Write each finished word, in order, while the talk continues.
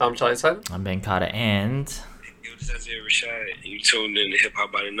I'm Charlie Tyler. I'm Ben Carter, and Yo, this is Isaiah Rashad. You tuned in to Hip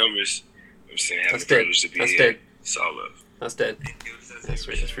Hop by the Numbers. I'm saying, having That's the dead. privilege to be That's here. dead. It's all love. That's dead. Yo, this is That's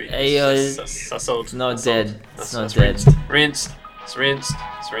Isaiah free. Rashad. Hey, That's sold. it's not That's sold. dead. It's That's not dead. rinsed. It's rinsed.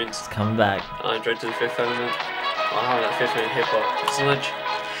 It's rinsed. coming back. I enjoyed to the Fifth Element. I that Fifth Element hip hop. So much.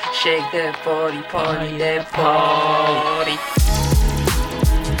 Shake that body, party that party.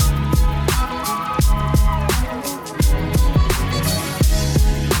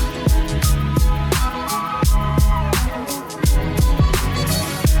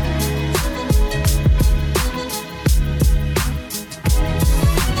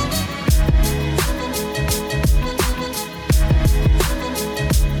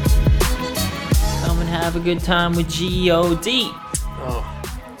 Come and have a good time with G.O.D. Oh,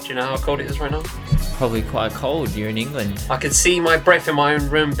 do you know how cold it is right now? Probably quite cold. You're in England. I can see my breath in my own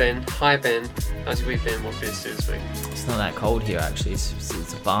room, Ben. Hi, Ben. How's your week been? What feels this week? It's not that cold here, actually.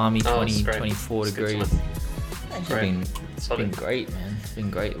 It's a balmy Oh, 20, it's great. 24 It's good to degrees. know. Actually Great. it's Solid. been great, man. It's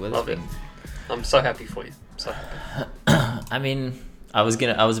been great. Weather's Love it. been- I'm so happy for you. So happy. I mean, I was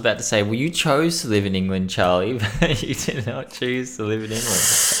about to say, well, you chose to live in England, Charlie, but you did not choose to live in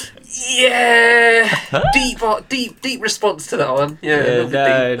England. Yeah, deep response to that one. Yeah, a little bit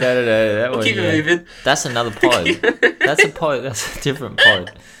no, deep. that We'll one, keep yeah. it moving. That's another pod. That's a pod. That's a different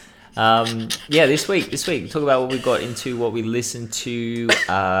pod. This week, talk about what we got into, what we listened to.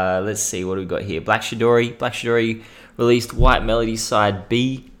 Let's see, what do we got here? Black Shadori released White Melody Side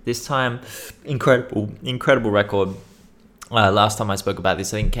B this time. Incredible record. Last time I spoke about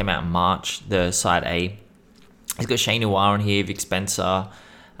this, I think it came out in March, the Side A. He's got Shane Noir on here, Vic Spencer.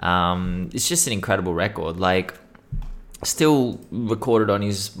 It's just an incredible record. Like, still recorded on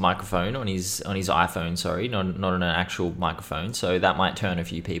his microphone, on his iPhone, sorry, not on an actual microphone, so that might turn a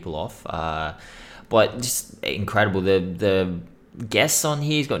few people off. But just incredible. The guests on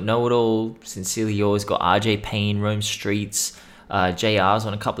here, he's got Know It All, Sincerely Yours, got RJ Payne, Roam Streets, JR's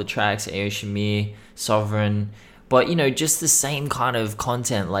on a couple of tracks, Ayo Shamir, Sovereign. But, you know, just the same kind of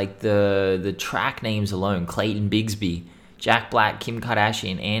content, like the track names alone, Clayton Bigsby, Jack Black, Kim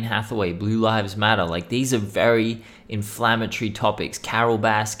Kardashian, Anne Hathaway, Blue Lives Matter. Like, these are very inflammatory topics. Carol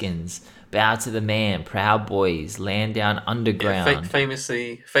Baskins, Bow to the Man, Proud Boys, Land Down Underground. Yeah,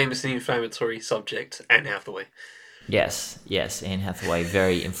 famously inflammatory subject, Anne Hathaway. Yes, Anne Hathaway.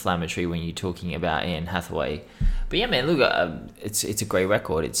 Very inflammatory when you're talking about Anne Hathaway. But yeah, man, look, it's a great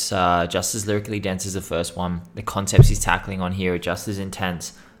record. It's just as lyrically dense as the first one. The concepts he's tackling on here are just as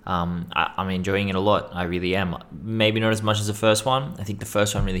intense. I'm enjoying it a lot. I really am. Maybe not as much as the first one. I think the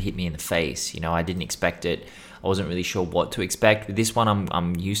first one really hit me in the face. You know, I didn't expect it. I wasn't really sure what to expect. With this one,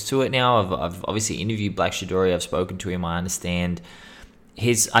 I'm used to it now. I've obviously interviewed Black Shadori. I've spoken to him. I understand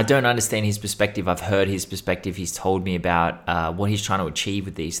I don't understand his perspective. I've heard his perspective. He's told me about what he's trying to achieve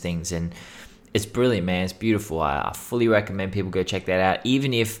with these things, and it's brilliant, man. It's beautiful. I fully recommend people go check that out.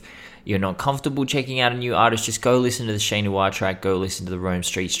 Even if you're not comfortable checking out a new artist, just go listen to the Shane Noir track, go listen to the Roam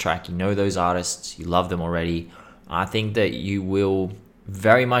Streets track. You know those artists, you love them already. I think that you will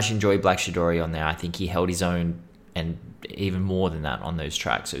very much enjoy Black Shadori on there. I think he held his own, and even more than that, on those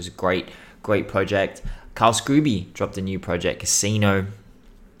tracks. So it was a great project. Carl Scrooby dropped a new project, Casino.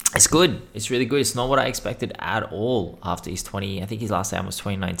 It's good. It's really good. It's not what I expected at all after his I think his last album was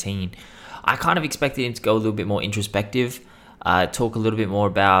 2019. I kind of expected him to go a little bit more introspective, talk a little bit more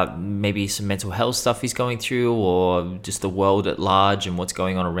about maybe some mental health stuff he's going through, or just the world at large and what's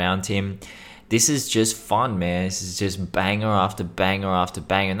going on around him. This is just fun, man. This is just banger after banger after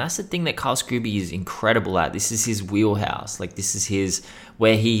banger. And that's the thing that Carl Scrooby is incredible at. This is his wheelhouse. Like, this is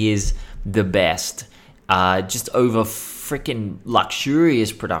where he is the best. Just over freaking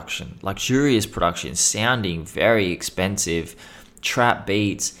luxurious production, sounding very expensive, trap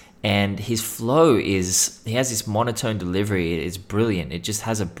beats, and his flow he has this monotone delivery. It's brilliant. It just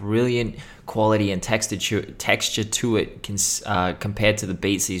has a brilliant quality and texture to it compared to the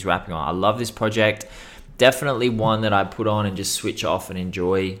beats he's rapping on. I love this project. Definitely one that I put on and just switch off and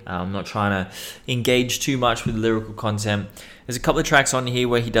enjoy. I'm not trying to engage too much with lyrical content. There's a couple of tracks on here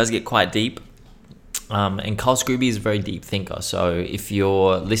where he does get quite deep. And Carl Scrooby is a very deep thinker. So if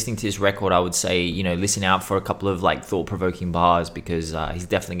you're listening to this record, I would say, you know, listen out for a couple of like thought-provoking bars, because he's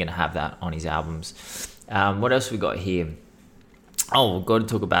definitely going to have that on his albums. What else we got here? Oh, we've got to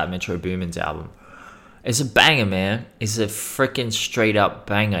talk about Metro Boomin's album. It's a banger, man. It's a freaking straight up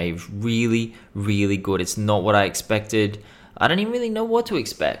banger. It's really, really good. It's not what I expected. I don't even really know what to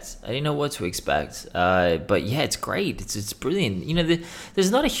expect. But yeah, it's great. It's brilliant. You know, there's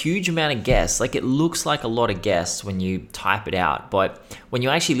not a huge amount of guests. Like, it looks like a lot of guests when you type it out, but when you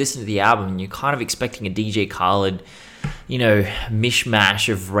actually listen to the album, you're kind of expecting a DJ Khaled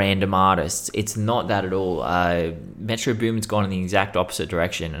mishmash of random artists. It's not that at all. Metro Boomin's gone in the exact opposite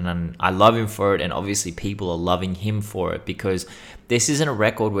direction, and I love him for it, and obviously people are loving him for it, because this isn't a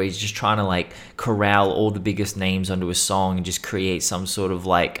record where he's just trying to like corral all the biggest names onto a song and just create some sort of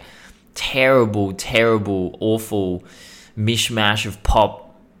like terrible, awful mishmash of pop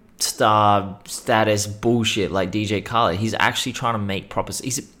star status bullshit like DJ Khaled. He's actually trying to make proper.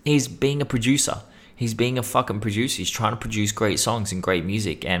 He's being a producer. He's being a fucking producer. He's trying to produce great songs and great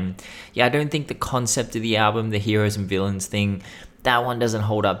music. And yeah, I don't think the concept of the album, the heroes and villains thing, that one doesn't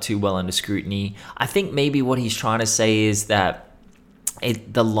hold up too well under scrutiny. I think maybe what he's trying to say is that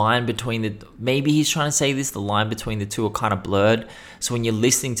the line between the line between the two are kind of blurred. So when you're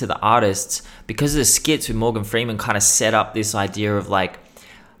listening to the artists, because of the skits with Morgan Freeman kind of set up this idea of like,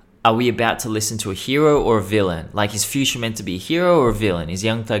 are we about to listen to a hero or a villain? Like, is Future meant to be a hero or a villain? Is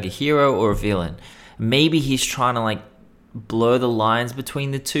Young Thug a hero or a villain? Maybe he's trying to like blur the lines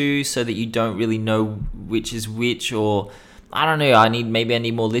between the two so that you don't really know which is which, or I don't know. I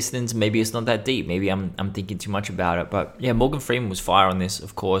need more listenings. Maybe it's not that deep. Maybe I'm thinking too much about it. But yeah, Morgan Freeman was fire on this,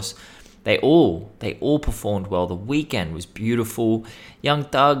 of course. They all performed well. The Weeknd was beautiful. Young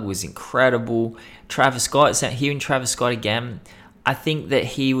Thug was incredible. Travis Scott, hearing Travis Scott again, I think that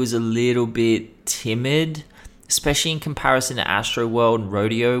he was a little bit timid, especially in comparison to Astro World and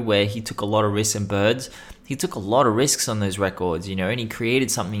Rodeo, where he took a lot of risks, and Birds. He took a lot of risks on those records, and he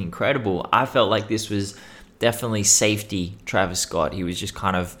created something incredible. I felt like this was definitely safety Travis Scott. He was just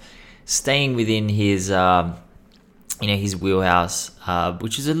kind of staying within his his wheelhouse,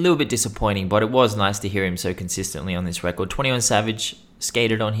 which is a little bit disappointing, but it was nice to hear him so consistently on this record. 21 Savage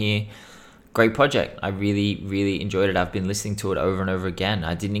skated on here. Great project. I really, really enjoyed it. I've been listening to it over and over again.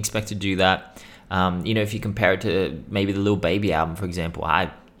 I didn't expect to do that. If you compare it to maybe the Lil Baby album, for example,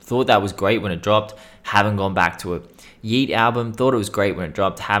 I thought that was great when it dropped. Haven't gone back to it. Yeet album, thought it was great when it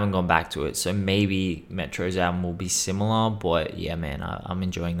dropped. Haven't gone back to it. So maybe Metro's album will be similar. But yeah, man, I'm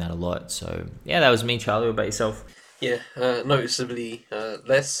enjoying that a lot. So yeah, that was me, Charlie. What about yourself? Yeah, noticeably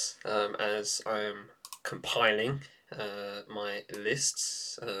less as I'm compiling my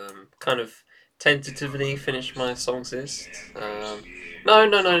lists. Kind of tentatively finished my songs list. No.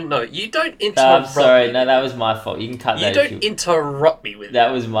 You don't interrupt. I'm sorry. No, that was my fault. You can cut that. You don't interrupt me with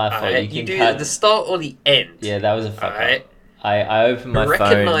that. Was my fault. Right? You do cut the start or the end. Yeah, that was a fuck up. I opened my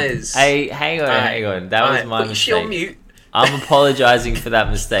phone. Hey, hang on. That was my mistake. Put your mute. I'm apologizing for that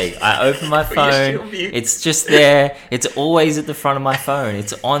mistake. I opened my phone. It's just there. It's always at the front of my phone.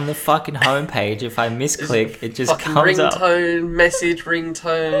 It's on the fucking homepage. If I misclick, it just comes up.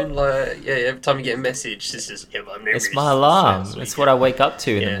 Ringtone. Like, yeah, every time you get a message, this is it's my alarm. That's what I wake up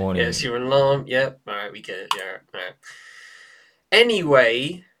to in the morning. Yeah, it's your alarm. Yep. All right, we get it. Yeah. All right.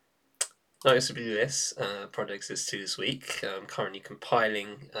 Anyway, noticeably less projects list to this week. I'm currently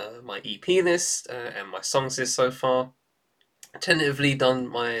compiling my EP list and my songs list so far. Tentatively done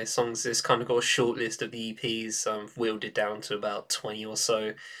my songs list, kind of got a short list of the EPs, so I've wheeled it down to about 20 or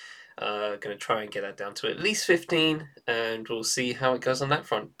so. Gonna try and get that down to at least 15, and we'll see how it goes on that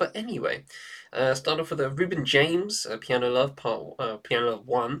front. But anyway, start off with a Reuben James, Piano Love, Piano Love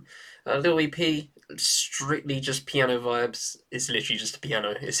 1. Little EP, strictly just piano vibes. It's literally just a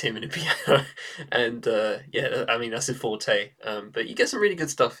piano. It's him and a piano. And yeah, I mean, that's a forte. But you get some really good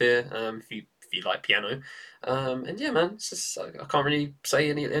stuff here if you like piano. And yeah, man, it's just I can't really say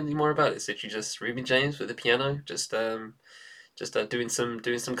any more about it. It's literally just Reuben James with the piano, just doing some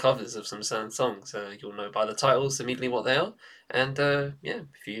covers of some certain songs. You'll know by the titles immediately what they are. And yeah,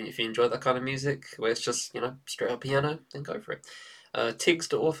 if you enjoy that kind of music where it's just straight up piano, then go for it. Tiggs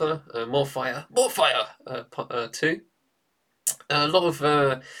the Author, More Fire, 2. A lot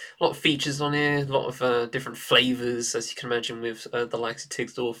of features on here, a lot of different flavors, as you can imagine, with the likes of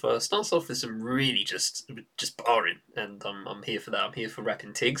Tiggs the Author. Starts off with some really just barring, and I'm here for that. I'm here for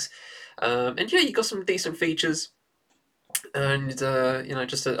rapping Tiggs, and yeah, you got some decent features, and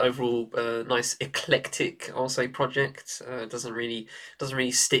just an overall nice eclectic, I'll say, project. Doesn't really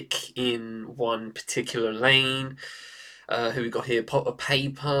stick in one particular lane. Who we got here? Potter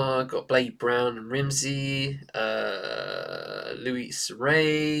Paper, got Blade Brown and Rimsey, Luis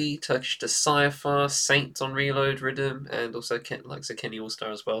Ray, Turkish Decipher, Saint on Reload Rhythm, and also Kenny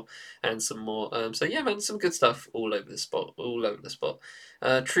Allstar as well, and some more. So yeah, man, some good stuff all over the spot.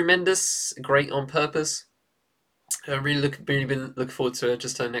 Tremendous, Great on Purpose. Really been looking forward to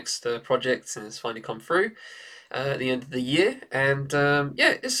just her next project, and it's finally come through. At the end of the year, and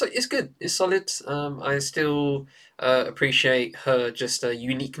yeah, it's good, it's solid. I still appreciate her just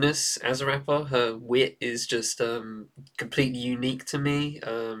uniqueness as a rapper. Her wit is just completely unique to me.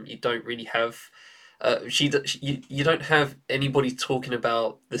 You don't really have You don't have anybody talking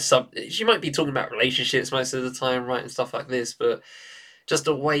about the sub. She might be talking about relationships most of the time, right, and stuff like this, but just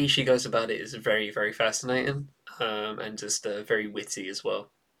the way she goes about it is very, very fascinating, and just very witty as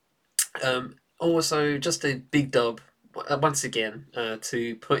well. Also, just a big dub once again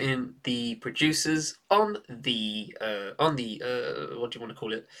to put in the producers on the what do you want to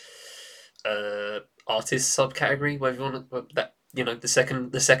call it, artist subcategory, whatever you want to, that,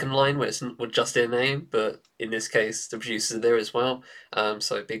 the second line where it's not just their name, but in this case the producers are there as well.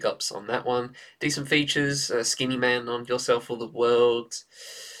 So big ups on that one. Decent features: Skinny Man on Yourself or the World,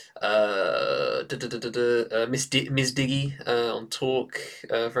 Miss Diggy on Talk,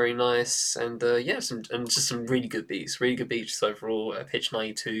 very nice, and yeah, just some really good beats overall. Pitch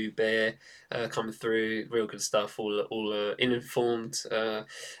 92, Bear coming through, real good stuff. All ill-informed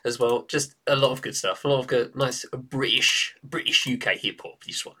as well. Just a lot of good stuff. A lot of good, nice British UK hip hop.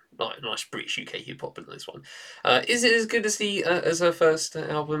 This one, nice British UK hip hop in this one. Is it as good as the as her first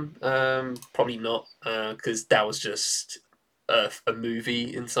album? Probably not, because that was just a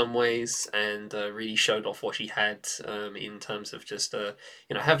movie in some ways, and really showed off what she had, in terms of just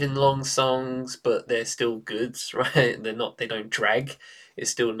having long songs, but they're still good, right? They don't drag. It's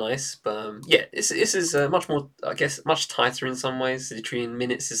still nice, but yeah, this is much more, I guess, much tighter in some ways. Literally in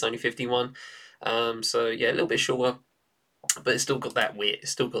minutes, it's only 51. So yeah, a little bit shorter, but it's still got that wit.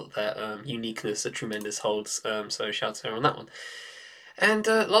 It's still got that uniqueness that Tremendous holds. So shout out to her on that one. And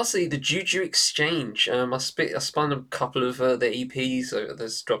lastly, the Juju Exchange. I spun a couple of their EPs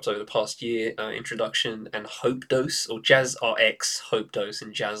that's dropped over the past year. Introduction and Hope Dose, or Jazz RX Hope Dose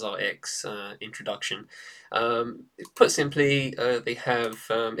and Jazz RX Introduction. Put simply, they have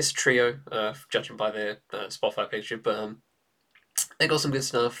it's a trio, judging by their Spotify picture, but they got some good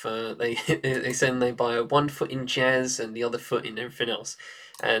stuff. They said they buy one foot in jazz and the other foot in everything else,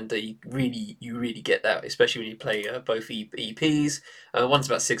 and you really get that, especially when you play both EPs. One's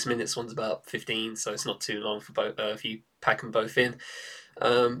about 6 minutes, one's about 15, so it's not too long for both if you pack them both in,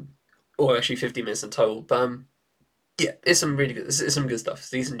 um, or actually 50 minutes in total. But yeah, it's some good stuff. It's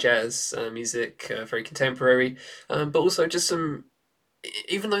decent jazz music, very contemporary, but also just some,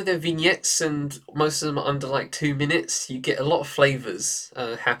 even though they're vignettes and most of them are under like 2 minutes, you get a lot of flavors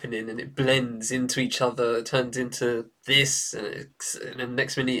happening, and it blends into each other. It turns into this, and then the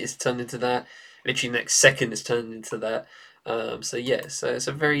next minute it's turned into that. Literally, next second it's turned into that. So yeah, so it's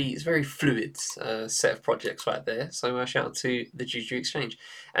very fluid set of projects right there. So shout out to the Juju Exchange,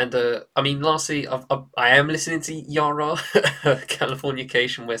 and I mean, lastly, I am listening to Yara,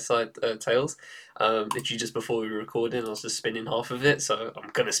 Californication, West Side Tales. Literally just before we were recording, I was just spinning half of it, so I'm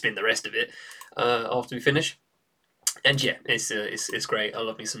gonna spin the rest of it after we finish. And yeah, it's great. I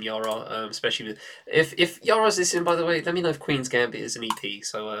love me some Yara, especially with, if Yara's listening, by the way, let me know if Queen's Gambit is an EP.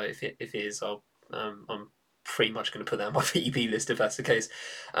 So if it is, I'm pretty much going to put that on my EP list if that's the case.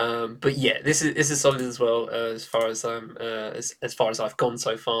 But yeah, this is solid as well, as far as I've gone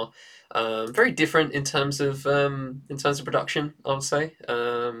so far. Very different in terms of production, I would say.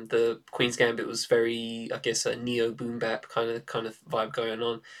 The Queen's Gambit was very, I guess, a neo boom bap kind of vibe going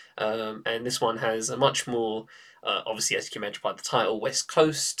on, and this one has a much more, obviously, as you can imagine by the title, West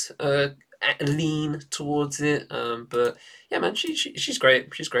Coast lean towards it. But yeah, man, she's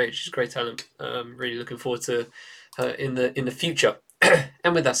great. She's great. She's great talent. Really looking forward to her in the future.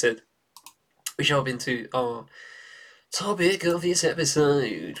 And with that said, we shall hop into our topic of this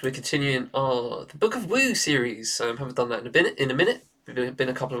episode. We're continuing our the Book of Wu series. Haven't done that in a minute. It's been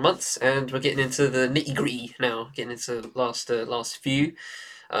a couple of months, and we're getting into the nitty gritty now. Getting into the last few.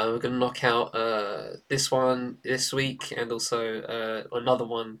 We're going to knock out this one this week, and also another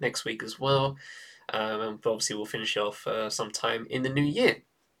one next week as well. And obviously, we'll finish off sometime in the new year.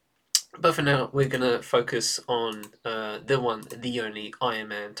 But for now, we're going to focus on the one, the only Iron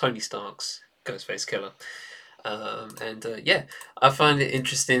Man, Tony Stark's Ghostface Killer. And yeah, I find it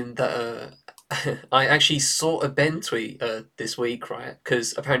interesting that I actually saw a Ben tweet this week, right?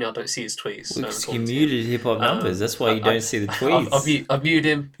 Because apparently I don't see his tweets. Because you according to him. muted hip hop numbers. That's why you don't see the I've, tweets. I've muted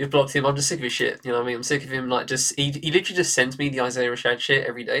him. I've blocked him. I'm just sick of his shit. You know what I mean? I'm sick of him. Like, just he literally just sends me the Isaiah Rashad shit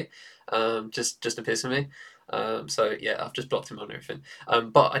every day, just to piss me. So yeah, I've just blocked him on everything.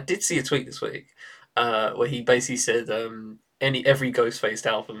 But I did see a tweet this week, where he basically said, every Ghostface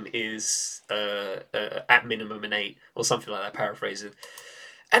album is at minimum an 8 or something like that, paraphrasing.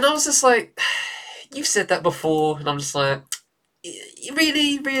 And I was just like, you've said that before, and I'm just like,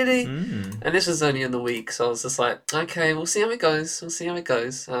 really, really. And this was only in the week, so I was just like, okay, we'll see how it goes. We'll see how it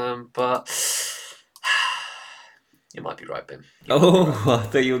goes. But You might be right, Ben. I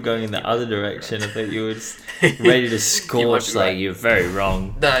thought you were going in the other direction. I thought you were just ready to scorch, like, you're very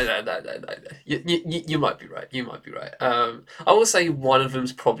wrong. No. You might be right. You might be right. I will say one of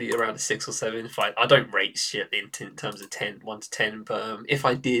them's probably around a 6 or 7. I don't rate shit in terms of 1 to 10, but if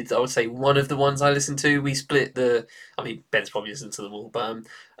I did, I would say one of the ones I listened to, we split the. I mean, Ben's probably listened to them all, but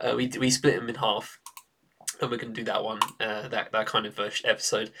we split them in half. And we're going to do that one, that kind of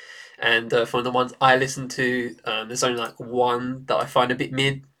episode. And from the ones I listened to, there's only like one that I find a bit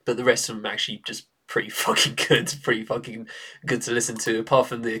mid, but the rest of them are actually just pretty fucking good. Pretty fucking good to listen to. Apart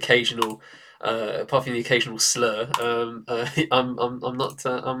from the occasional slur, I'm not.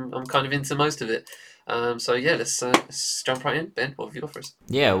 I'm kind of into most of it. So yeah, let's jump right in. Ben, what have you got for us?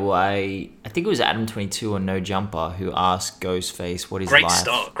 Yeah, well, I think it was Adam22 on No Jumper who asked Ghostface what his Great life.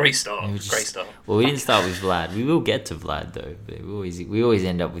 start. Great start. Well, we didn't start with Vlad. We will get to Vlad though. But we always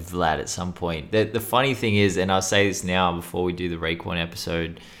end up with Vlad at some point. The funny thing is, and I'll say this now before we do the Raekwon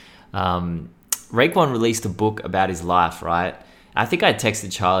episode, Raekwon released a book about his life, right? I think I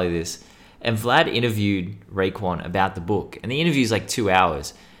texted Charlie this, and Vlad interviewed Raekwon about the book, and the interview's like 2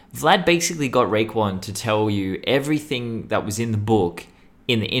 hours. Vlad basically got Raekwon to tell you everything that was in the book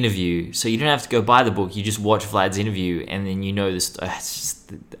in the interview, so you don't have to go buy the book. You just watch Vlad's interview, and then you know this.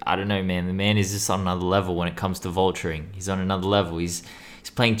 I don't know, man. The man is just on another level when it comes to vulturing. He's on another level. He's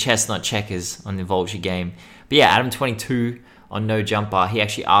playing chess, not checkers, on the vulture game. But yeah, Adam22 on No Jumper, he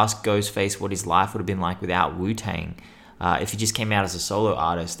actually asked Ghostface what his life would have been like without Wu-Tang, if he just came out as a solo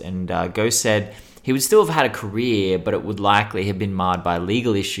artist. And Ghost said he would still have had a career, but it would likely have been marred by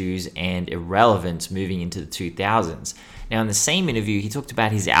legal issues and irrelevance moving into the 2000s. Now, in the same interview, he talked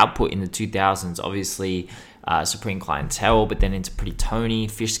about his output in the 2000s, obviously Supreme Clientele, but then into Pretty Tony,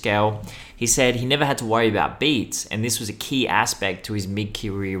 Fish Scale. He said he never had to worry about beats, and this was a key aspect to his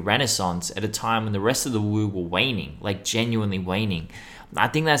mid-career renaissance at a time when the rest of the Wu were waning, like genuinely waning. I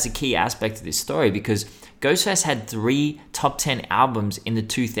think that's a key aspect of this story because Ghostface had 3 top 10 albums in the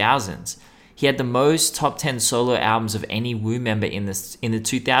 2000s. He had the most top 10 solo albums of any Wu member in the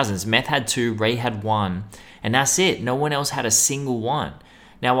 2000s. Meth had 2, Ray had 1, and that's it. No one else had a single one.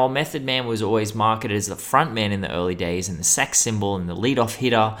 Now, while Method Man was always marketed as the frontman in the early days and the sex symbol and the lead-off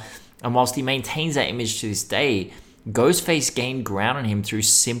hitter, and whilst he maintains that image to this day, Ghostface gained ground on him through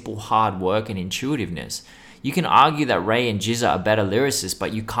simple hard work and intuitiveness. You can argue that Ray and GZA are better lyricists,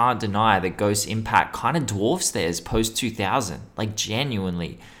 but you can't deny that Ghost's impact kind of dwarfs theirs post-2000, like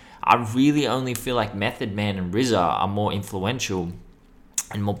genuinely. I really only feel like Method Man and RZA are more influential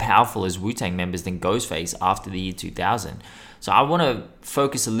and more powerful as Wu-Tang members than Ghostface after the year 2000. So I want to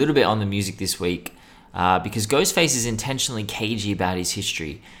focus a little bit on the music this week because Ghostface is intentionally cagey about his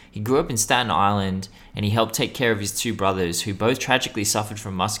history. He grew up in Staten Island and he helped take care of his 2 brothers who both tragically suffered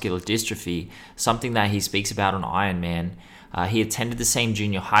from muscular dystrophy, something that he speaks about on Iron Man. He attended the same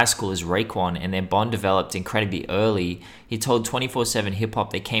junior high school as Raekwon, and their bond developed incredibly early. He told 24/7 Hip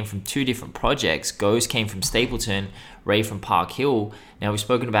Hop they came from 2 different projects. Ghost came from Stapleton, Ray from Park Hill. Now, we've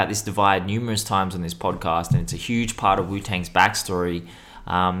spoken about this divide numerous times on this podcast, and it's a huge part of Wu-Tang's backstory.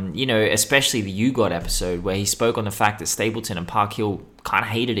 Especially the You God episode, where he spoke on the fact that Stapleton and Park Hill kind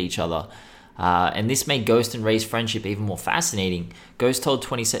of hated each other. And this made Ghost and Ray's friendship even more fascinating. Ghost told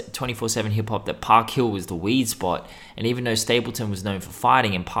 24/7 Hip Hop that Park Hill was the weed spot, and even though Stapleton was known for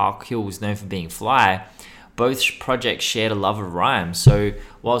fighting and Park Hill was known for being fly, both projects shared a love of rhymes. So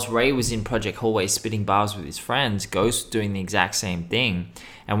whilst Ray was in Project Hallway spitting bars with his friends, Ghost was doing the exact same thing.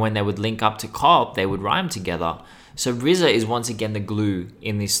 And when they would link up to Cop, they would rhyme together. So RZA is once again the glue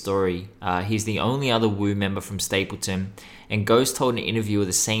in this story. He's the only other Wu member from Stapleton, and Ghost told an interviewer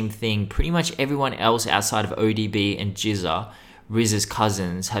the same thing pretty much everyone else outside of ODB and GZA, RZA's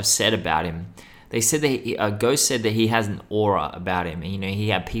cousins, have said about him. They said that Ghost said that he has an aura about him. And, he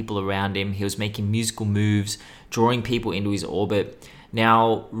had people around him. He was making musical moves, drawing people into his orbit.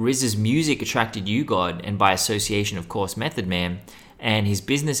 Now, RZA's music attracted You God, and by association, of course, Method Man. And his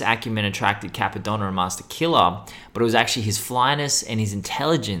business acumen attracted Capadonna and Master Killer, but it was actually his flyness and his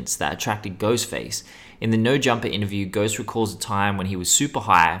intelligence that attracted Ghostface. In the No Jumper interview, Ghost recalls a time when he was super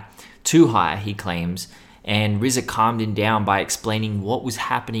high, too high, he claims, and RZA calmed him down by explaining what was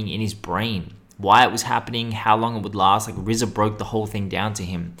happening in his brain, why it was happening, how long it would last. Like, RZA broke the whole thing down to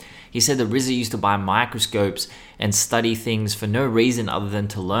him. He said that RZA used to buy microscopes and study things for no reason other than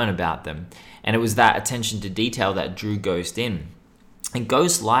to learn about them, and it was that attention to detail that drew Ghost in. And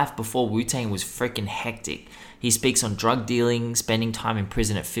Ghost's life before Wu-Tang was freaking hectic. He speaks on drug dealing, spending time in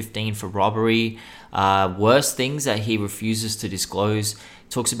prison at 15 for robbery, worse things that he refuses to disclose,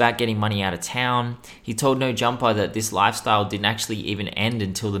 talks about getting money out of town. He told No Jumper that this lifestyle didn't actually even end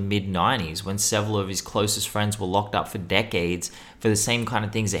until the mid-90s, when several of his closest friends were locked up for decades for the same kind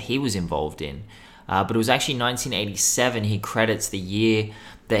of things that he was involved in. But it was actually 1987 he credits the year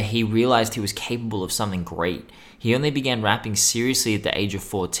that he realized he was capable of something great. He only began rapping seriously at the age of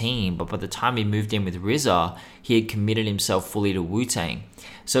 14, but by the time he moved in with RZA, he had committed himself fully to Wu-Tang.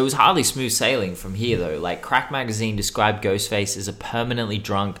 So it was hardly smooth sailing from here though. Like, Crack Magazine described Ghostface as a permanently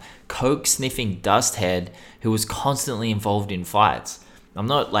drunk, coke-sniffing dusthead who was constantly involved in fights. I'm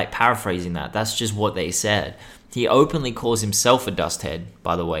not like paraphrasing that, that's just what they said. He openly calls himself a dusthead,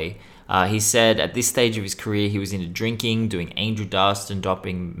 by the way. He said at this stage of his career he was into drinking, doing angel dust, and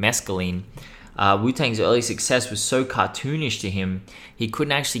dropping mescaline. Wu-Tang's early success was so cartoonish to him, he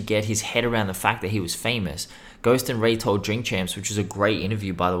couldn't actually get his head around the fact that he was famous. Ghost and Ray told Drink Champs, which was a great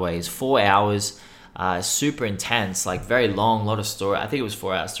interview by the way, is 4 hours, super intense, like very long, lot of story. I think it was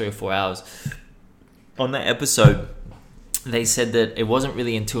 4 hours, 3 or 4 hours. On that episode, they said that it wasn't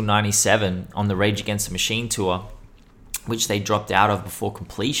really until 97 on the Rage Against the Machine tour, which they dropped out of before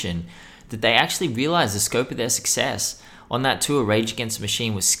completion, that they actually realized the scope of their success. On that tour, Rage Against the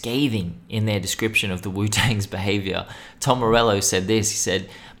Machine was scathing in their description of the Wu-Tang's behavior. Tom Morello said this, he said,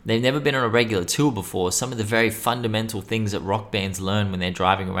 "They've never been on a regular tour before. Some of the very fundamental things that rock bands learn when they're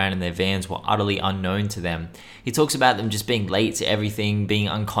driving around in their vans were utterly unknown to them." He talks about them just being late to everything, being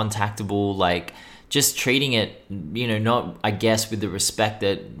uncontactable, like just treating it, not, I guess, with the respect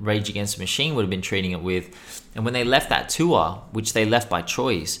that Rage Against the Machine would have been treating it with. And when they left that tour, which they left by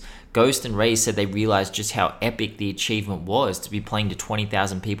choice, Ghost and Ray said they realized just how epic the achievement was to be playing to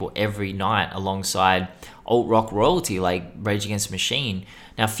 20,000 people every night alongside alt-rock royalty like Rage Against the Machine.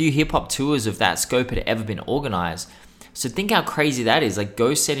 Now, few hip-hop tours of that scope had ever been organized. So think how crazy that is. Like,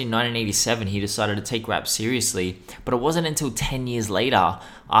 Ghost said in 1987 he decided to take rap seriously, but it wasn't until 10 years later,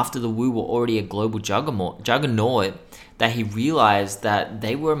 after the Wu were already a global juggernaut, that he realized that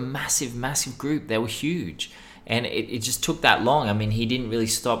they were a massive, massive group. They were huge. And it just took that long. I mean, he didn't really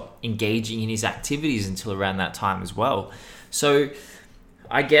stop engaging in his activities until around that time as well. So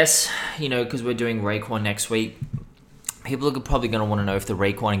I guess, because we're doing Raekwon next week, people are probably going to want to know if the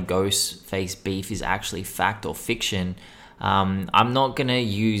Raekwon and Ghostface beef is actually fact or fiction. I'm not going to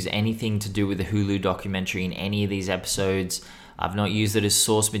use anything to do with the Hulu documentary in any of these episodes. I've not used it as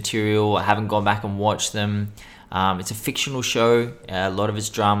source material. I haven't gone back and watched them. It's a fictional show. A lot of it's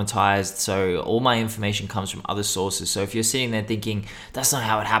dramatized. So all my information comes from other sources. So if you're sitting there thinking, that's not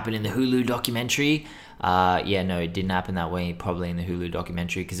how it happened in the Hulu documentary. No, it didn't happen that way probably in the Hulu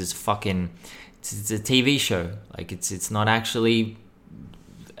documentary, because it's a TV show. Like, it's not actually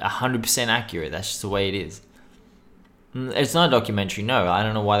 100% accurate. That's just the way it is. It's not a documentary, no. I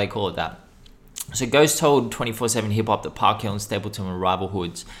don't know why they call it that. So Ghost told 24/7 Hip Hop that Park Hill and Stapleton were rival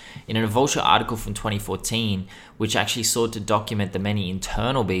hoods. In a Vulture article from 2014, which actually sought to document the many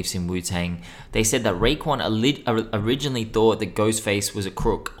internal beefs in Wu-Tang, they said that Raekwon originally thought that Ghostface was a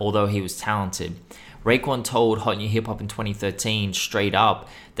crook, although he was talented. Raekwon told Hot New Hip Hop in 2013 straight up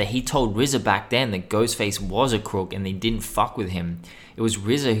that he told RZA back then that Ghostface was a crook and they didn't fuck with him. It was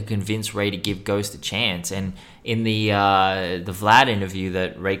RZA who convinced Ray to give Ghost a chance. And in the Vlad interview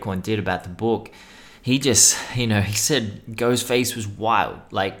that Raekwon did about the book, he just, he said Ghostface was wild,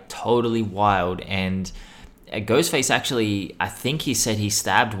 like totally wild. And Ghostface actually, I think he said he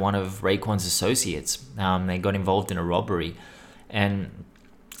stabbed one of Raekwon's associates. They got involved in a robbery. And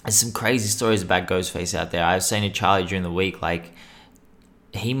there's some crazy stories about Ghostface out there. I was saying to Charlie during the week, like,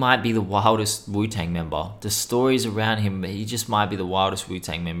 he might be the wildest Wu-Tang member. The stories around him, he just might be the wildest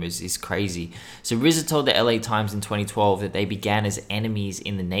Wu-Tang member. It's crazy. So RZA told the LA Times in 2012 that they began as enemies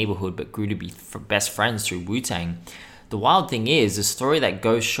in the neighborhood but grew to be best friends through Wu-Tang. The wild thing is, the story that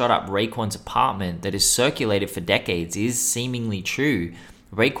Ghost shot up Raekwon's apartment that is circulated for decades is seemingly true.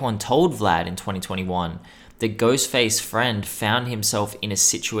 Raekwon told Vlad in 2021 that Ghostface's friend found himself in a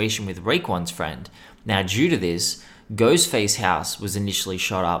situation with Raekwon's friend. Now, due to this, Ghostface's house was initially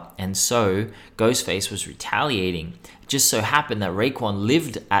shot up, and so Ghostface was retaliating. It just so happened that Raekwon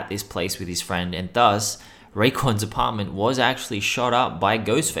lived at this place with his friend, and thus Raekwon's apartment was actually shot up by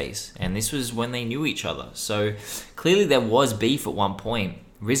Ghostface, and this was when they knew each other. So clearly there was beef at one point.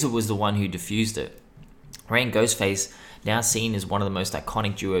 RZA was the one who diffused it. Ray and Ghostface, now seen as one of the most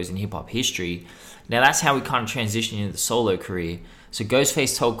iconic duos in hip-hop history. Now that's how we kind of transitioned into the solo career. So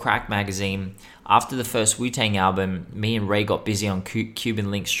Ghostface told Crack Magazine, after the first Wu-Tang album, me and Ray got busy on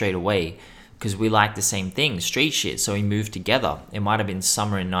Cuban Links straight away because we liked the same thing, street shit, so we moved together. It might have been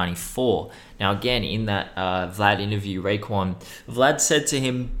summer in 94. Now again, in that Vlad interview, Vlad said to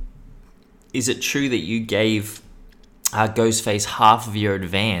him, is it true that you gave Ghostface half of your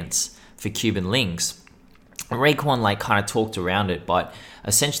advance for Cuban links. Raekwon like kind of talked around it, but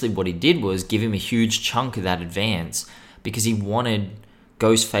essentially what he did was give him a huge chunk of that advance because he wanted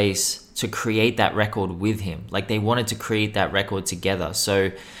Ghostface to create that record with him. Like they wanted to create that record together.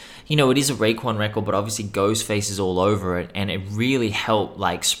 So, it is a Raekwon record, but obviously Ghostface is all over it, and it really helped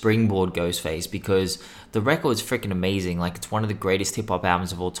like springboard Ghostface because the record's freaking amazing. Like it's one of the greatest hip hop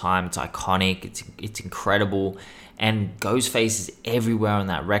albums of all time. It's iconic. It's incredible. And Ghostface is everywhere on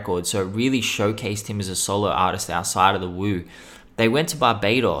that record, so it really showcased him as a solo artist outside of the Wu. They went to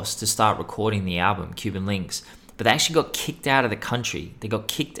Barbados to start recording the album, Cuban Links, but they actually got kicked out of the country. They got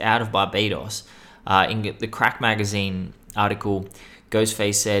kicked out of Barbados. In the Crack Magazine article,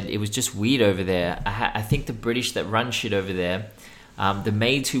 Ghostface said it was just weird over there. I think the British that run shit over there, the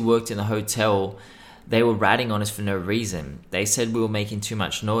maids who worked in the hotel, they were ratting on us for no reason. They said we were making too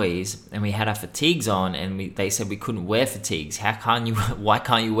much noise, and we had our fatigues on, and they said we couldn't wear fatigues. Why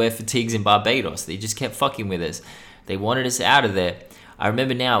can't you wear fatigues in Barbados? They just kept fucking with us. They wanted us out of there. I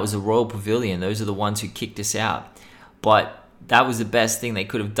remember now it was the Royal Pavilion. Those are the ones who kicked us out. But that was the best thing they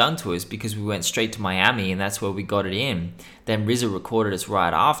could have done to us because we went straight to Miami, and that's where we got it in. Then RZA recorded us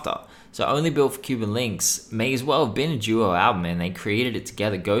right after. So Only Built for Cuban Links may as well have been a duo album, and they created it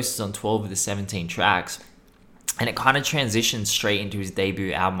together. Ghost is on 12 of the 17 tracks, and it kind of transitions straight into his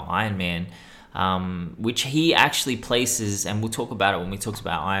debut album, Iron Man, which he actually places, and we'll talk about it when we talk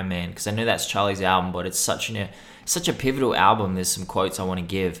about Iron Man, because I know that's Charlie's album, but it's such a pivotal album. There's some quotes I want to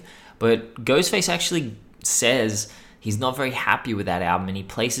give. But Ghostface actually says he's not very happy with that album, and he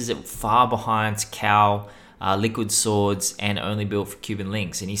places it far behind Cow, Liquid Swords, and Only Built for Cuban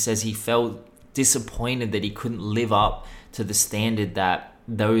Links. And he says he felt disappointed that he couldn't live up to the standard that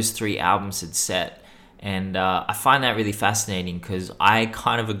those three albums had set. And I find that really fascinating because I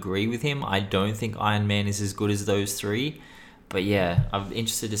kind of agree with him. I don't think Iron Man is as good as those three. But yeah, I'm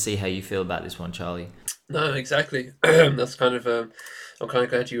interested to see how you feel about this one, Charlie. No, exactly. That's kind of I'm kind of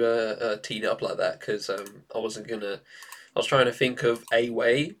glad you teed it up like that because I was trying to think of a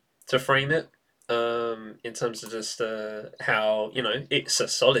way to frame it in terms of just how it's a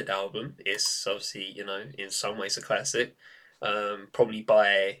solid album. It's obviously in some ways a classic, probably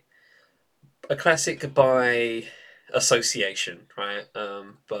by association, right?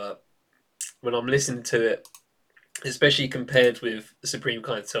 But when I'm listening to it, especially compared with Supreme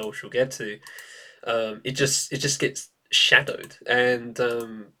Clientele, which we'll get to, it just gets shadowed and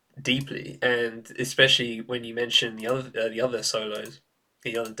deeply, and especially when you mention the other solos,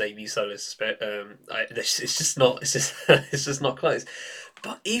 the other debut solos, it's just not it's just not close.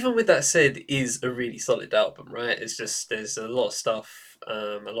 But even with that said, it is a really solid album, right? It's just there's a lot of stuff,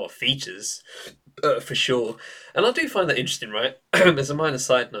 a lot of features, for sure, and I do find that interesting, right? As a minor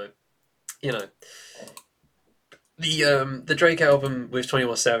side note, you know, the Drake album with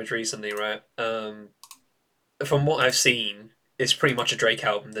 21 Savage recently, right? From what I've seen, it's pretty much a Drake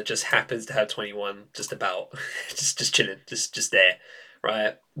album that just happens to have 21 just about, just chilling, just there,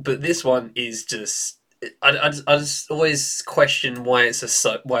 right? But this one is just. I just always question why it's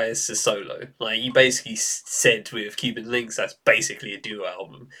why it's a solo. Like you basically said with Cuban Links, that's basically a duo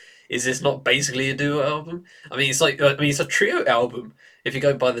album. Is this not basically a duo album? I mean, it's a trio album if you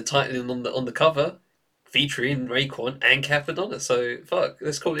go by the title on the cover, featuring Raekwon and Capadonna. So fuck,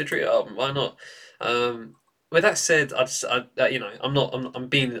 let's call it a trio album. Why not? Um, with that said, I'm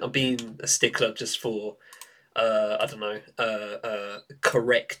being a stickler just for I don't know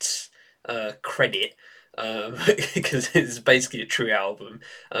correct credit because it's basically a true album.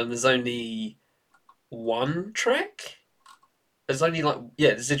 There's only one track. There's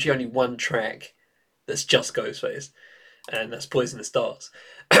literally only one track that's just Ghostface, and that's Poisonous Darts.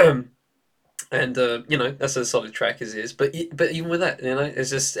 And that's a solid track as it is, but even with that, it's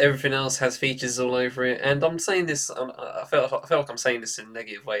just everything else has features all over it. And I'm saying this, I feel like I'm saying this in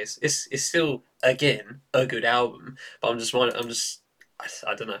negative ways. It's still again a good album, but I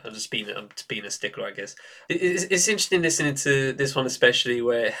don't know. I'm just being a stickler, I guess. It's interesting listening to this one especially,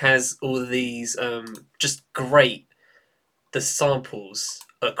 where it has all of these just great. The samples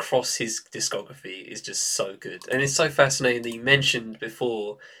across his discography is just so good, and it's so fascinating that you mentioned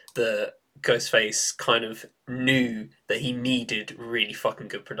before that Ghostface kind of knew that he needed really fucking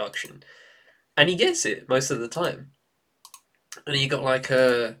good production, and he gets it most of the time. And you got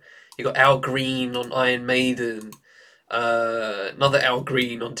Al Green on Iron Maiden, another Al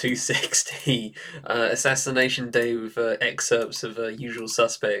Green on 260, Assassination Day with excerpts of Usual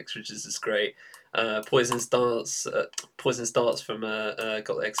Suspects, which is just great. Poison Starts from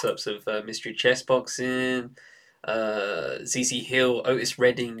got excerpts of Mystery Chess Boxing, ZZ Hill, Otis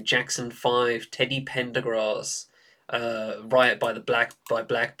Redding, Jackson 5, Teddy Pendergrass, Riot by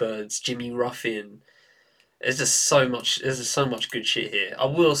Blackbirds, Jimmy Ruffin. There's just so much. There's just so much good shit here. I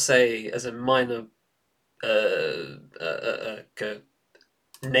will say, as a minor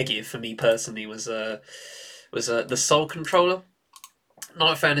negative for me personally, the Soul Controller.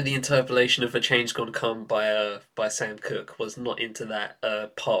 Not a fan of the interpolation of "A Change Gonna Come" by Sam Cooke. Was not into that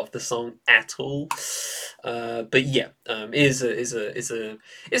part of the song at all. But yeah, it's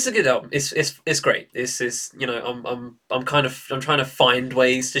a good album. It's great. It's I'm trying to find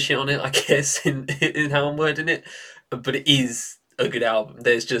ways to shit on it, I guess, in how I'm wording it. But it is a good album.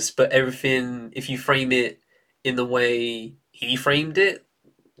 There's just but everything, if you frame it in the way he framed it,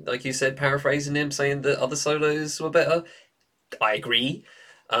 like you said, paraphrasing him, saying that other solos were better. I agree.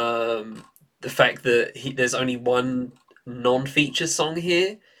 The fact that there's only one non-feature song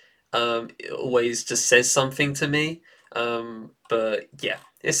here, it always just says something to me. But yeah,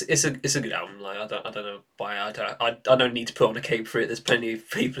 it's a good album. Like I don't know why I don't need to put on a cape for it. There's plenty of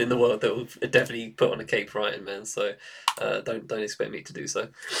people in the world that will definitely put on a cape for Iron Man. So don't expect me to do so.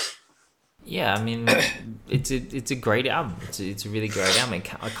 Yeah, I mean, it's a great album. It's a really great album. It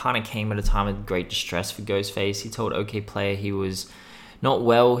kind of came at a time of great distress for Ghostface. He told OK Player he was not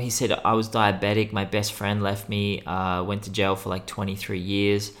well. He said, "I was diabetic. My best friend left me. Went to jail for like 23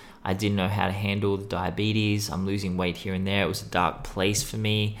 years. I didn't know how to handle the diabetes. I'm losing weight here and there. It was a dark place for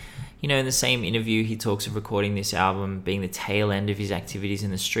me." You know, in the same interview, he talks of recording this album being the tail end of his activities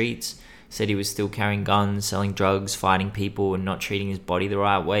in the streets. Said he was still carrying guns, selling drugs, fighting people, and not treating his body the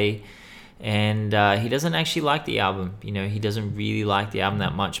right way. And he doesn't actually like the album. You know, he doesn't really like the album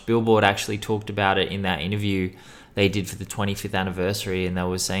that much. Billboard actually talked about it in that interview they did for the 25th anniversary, and they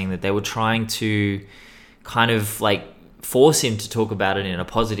were saying that they were trying to kind of like force him to talk about it in a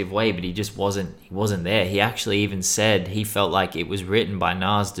positive way, but he just wasn't there. He actually even said he felt like it was written by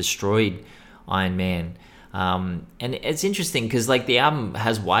Nas, destroyed Iron Man. And it's interesting because like the album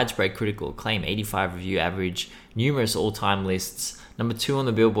has widespread critical acclaim, 85 review average, numerous all-time lists, number 2 on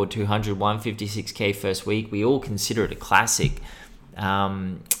the Billboard 200, 156K first week. We all consider it a classic.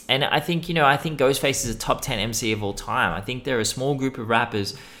 And I think Ghostface is a top 10 MC of all time. I think there are a small group of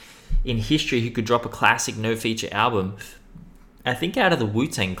rappers in history who could drop a classic no-feature album. I think out of the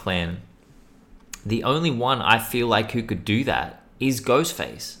Wu-Tang Clan, the only one I feel like who could do that is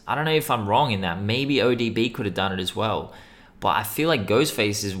Ghostface. I don't know if I'm wrong in that. Maybe ODB could have done it as well. But I feel like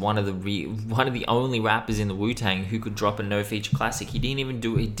Ghostface is one of the only rappers in the Wu-Tang who could drop a no-feature classic. He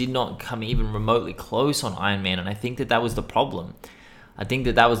did not come even remotely close on Iron Man, and I think that was the problem. I think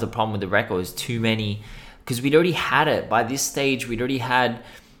that was the problem with the record, is too many, because we'd already had it. By this stage, we'd already had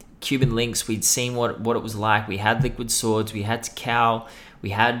Cuban Links, we'd seen what it was like. We had Liquid Swords, we had Tikal,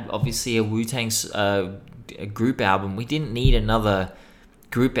 we had obviously a Wu-Tang a group album. We didn't need another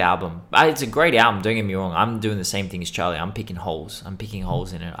group album. It's a great album, don't get me wrong. I'm doing the same thing as Charlie. I'm picking holes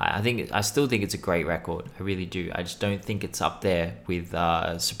in it. I still think it's a great record. I really do. I just don't think it's up there with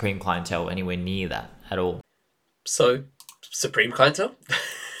Supreme Clientele, anywhere near that at all. So, Supreme Clientele?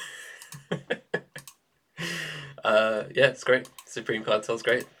 Yeah, it's great. Supreme Clientele's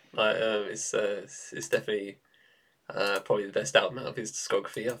great. It's definitely probably the best album out of his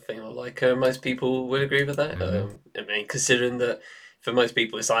discography. I think most people would agree with that. I mean, considering that for most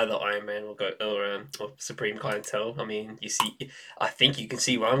people it's either Iron Man or Supreme Clientele. I mean, I think you can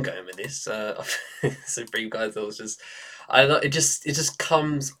see where I'm going with this. Supreme Clientele is just, I don't know, it just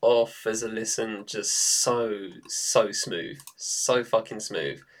comes off as a listen just so smooth, so fucking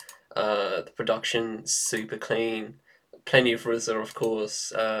smooth. The production super clean, plenty of RZA, of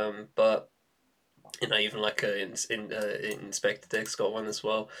course, but even like Inspector Deck's got one as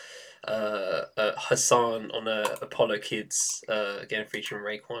well. Hassan on Apollo Kids, again featuring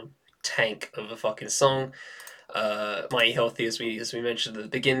Raekwon, tank of a fucking song. Mighty Healthy, as we mentioned at the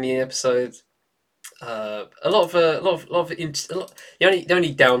beginning of the episode. The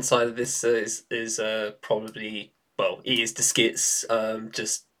only downside of this is probably, well, it is the skits.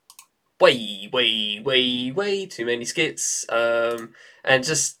 Just way too many skits. And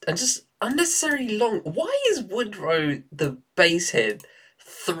just unnecessarily long. Why is Woodrow the basshead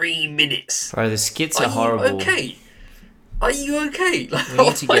 3 minutes? Bro, the skits are horrible. Okay. Are you okay? Like, we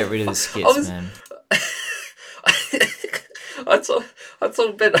need to get rid of the skits, man. I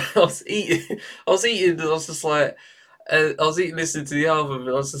told Ben I was eating, and I was just like, I was eating, listening to the album, and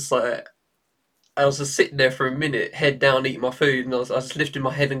I was just like, I was just sitting there for a minute, head down, eating my food, and I was just lifting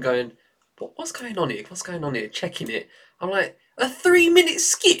my head and going, what's going on here? What's going on here? Checking it. I'm like, a 3-minute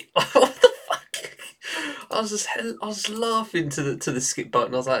skit? What the fuck? I was laughing to the skip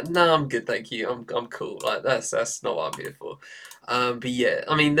button. I was like, nah, I'm good, thank you. I'm cool. Like that's not what I'm here for. But yeah,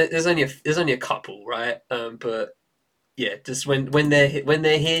 I mean, there's only a couple, right? But yeah, just when they're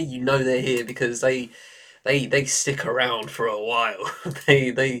here, you know they're here because they stick around for a while.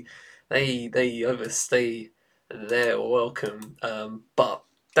 they they they overstay their welcome. But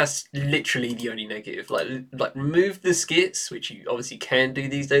that's literally the only negative. Like remove the skits, which you obviously can do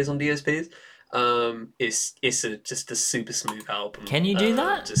these days on DSPs. It's just a super smooth album. Can you do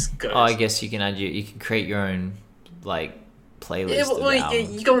that? Just Oh, I goes. guess you can add you can create your own like Yeah, playlist well, of you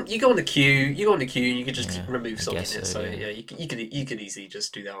albums. go on the queue. You go on the queue, and you can just Yeah, remove I song in guess it. so. So Yeah. yeah, you could easily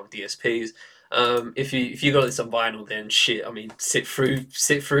just do that on DSPs. If you got this on vinyl, then shit. I mean, sit through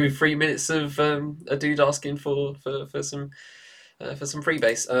 3 minutes of a dude asking for some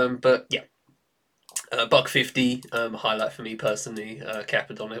freebase. But yeah, Buck 50 highlight for me personally.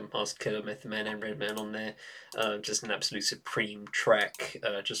 Capadonna, Master Killer, Method Man, and Redman on there. Just an absolute supreme track.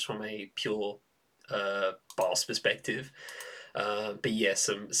 Just from a pure bass perspective. But yeah,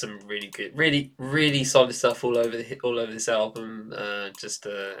 some really good, really solid stuff all over this album.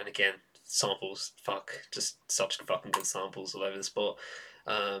 And again, samples, just such fucking good samples all over the spot.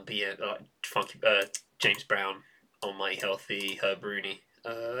 But yeah, like funky James Brown on Mighty Healthy, Herb Rooney,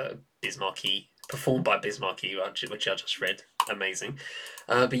 Biz Markie, performed by Biz Markie, which I just read, amazing.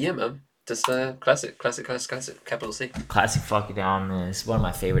 But yeah, man, just classic, capital C. Classic fucking album. It's one of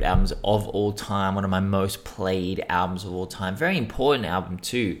my favorite albums of all time. One of my most played albums of all time. Very important album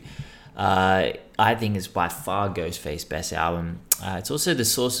too. I think it's by far Ghostface's best album. It's also the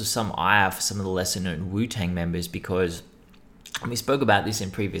source of some ire for some of the lesser known Wu-Tang members because we spoke about this in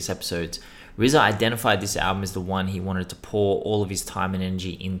previous episodes. RZA identified this album as the one he wanted to pour all of his time and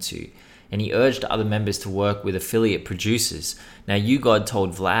energy into, and he urged other members to work with affiliate producers. Now, U-God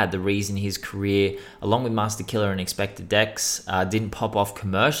told Vlad the reason his career, along with Master Killer and Expected Dex, didn't pop off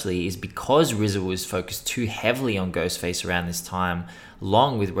commercially is because RZA was focused too heavily on Ghostface around this time,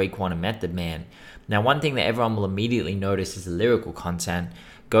 along with Raekwon and Method Man. Now, one thing that everyone will immediately notice is the lyrical content.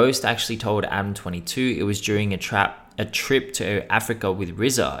 Ghost actually told Adam 22 it was during a trip to Africa with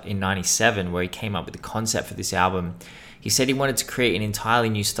RZA in '97 where he came up with the concept for this album. He said he wanted to create an entirely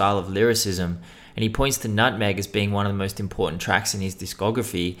new style of lyricism, and he points to Nutmeg as being one of the most important tracks in his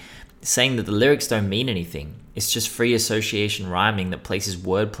discography, saying that the lyrics don't mean anything. It's just free association rhyming that places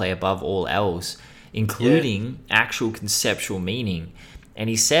wordplay above all else, including actual conceptual meaning. And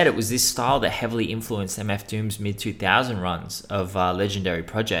he said it was this style that heavily influenced MF Doom's mid-2000 runs of legendary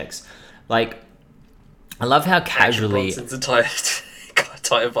projects. Like, I love how casually... It's a tight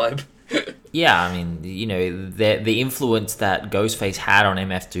vibe. Yeah, I mean, you know, the influence that Ghostface had on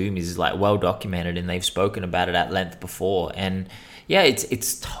MF Doom is like well documented, and they've spoken about it at length before. And yeah,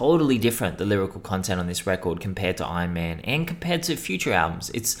 it's totally different, the lyrical content on this record compared to Iron Man and compared to future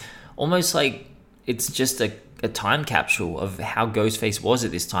albums. It's almost like it's just a time capsule of how Ghostface was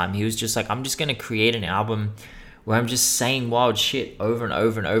at this time. He was just like, I'm just going to create an album where I'm just saying wild shit over and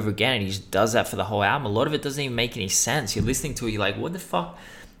over and over again, and he just does that for the whole album. A lot of it doesn't even make any sense. You're listening to it, you're like, what the fuck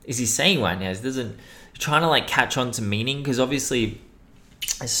is he saying right now? It doesn't, you're trying to like catch on to meaning, because obviously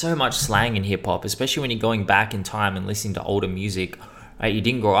there's so much slang in hip hop, especially when you're going back in time and listening to older music. Right? You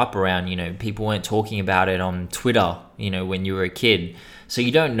didn't grow up around, you know, people weren't talking about it on Twitter, you know, when you were a kid. So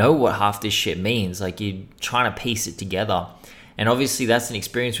you don't know what half this shit means. Like, you're trying to piece it together. And obviously that's an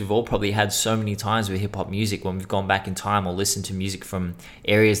experience we've all probably had so many times with hip hop music when we've gone back in time or listened to music from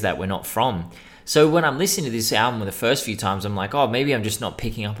areas that we're not from. So when I'm listening to this album the first few times, I'm like, oh, maybe I'm just not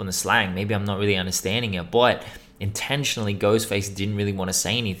picking up on the slang. Maybe I'm not really understanding it. But intentionally, Ghostface didn't really want to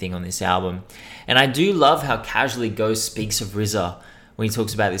say anything on this album. And I do love how casually Ghost speaks of RZA when he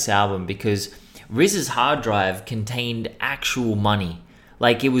talks about this album, because RZA's hard drive contained actual money.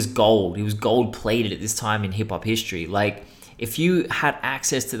 Like, it was gold. It was gold plated at this time in hip hop history. Like, if you had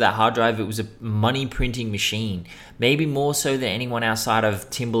access to that hard drive, it was a money printing machine. Maybe more so than anyone outside of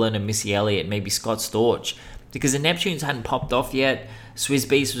Timbaland and Missy Elliott, maybe Scott Storch. Because the Neptunes hadn't popped off yet. Swizz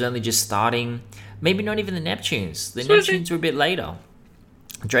Beatz was only just starting. Maybe not even the Neptunes. The Neptunes were a bit later.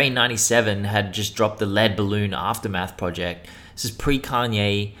 Dre in 97 had just dropped the Lead Balloon Aftermath project. This is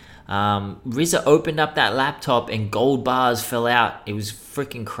pre-Kanye. RZA opened up that laptop and gold bars fell out. It was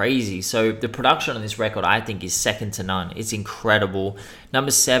freaking crazy. So the production on this record, I think, is second to none. It's incredible.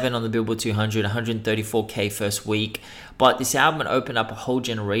 Number 7 on the Billboard 200, 134K first week. But this album opened up a whole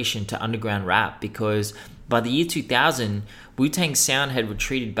generation to underground rap, because by the year 2000, Wu-Tang's sound had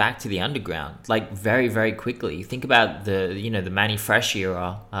retreated back to the underground, like very, very quickly. Think about the Manny Fresh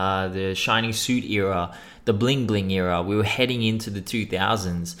era, the Shiny Suit era, the Bling Bling era. We were heading into the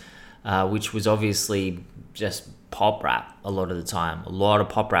 2000s. which was obviously just pop rap a lot of the time. A lot of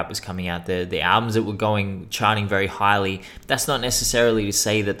pop rap was coming out there. The albums that were charting very highly, that's not necessarily to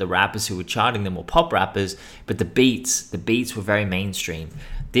say that the rappers who were charting them were pop rappers, but the beats were very mainstream.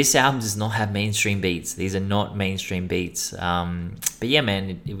 This album does not have mainstream beats. These are not mainstream beats. But yeah,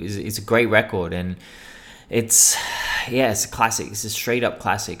 man, it's a great record, and it's a classic. It's a straight up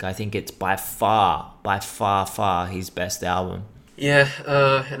classic. I think it's by far his best album. Yeah,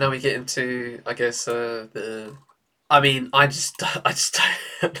 and now we get into, I guess, I mean, I just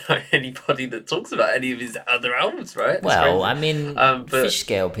don't know anybody that talks about any of his other albums, right? It's Well, crazy. I mean, But Fish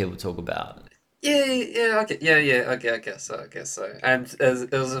Scale people talk about. I guess so. And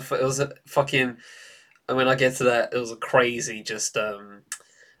it was a fucking. And when I get to that, it was a crazy just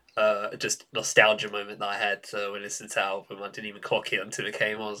nostalgia moment that I had when listening to the album. I didn't even clock it until it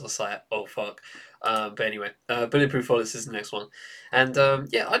came. I was just like, oh fuck. But anyway, Bulletproof Bullets is the next one, and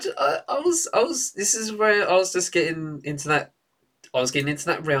yeah, I was. This is where I was just getting into that. I was getting into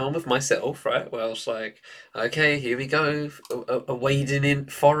that realm of myself, right? Where I was like, okay, here we go, wading in,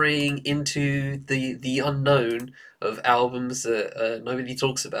 foraying into the unknown of albums that nobody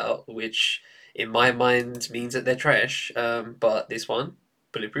talks about, which in my mind means that they're trash. But this one,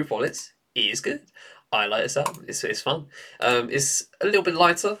 Bulletproof Bullets, is good. I like this album. It's fun. It's a little bit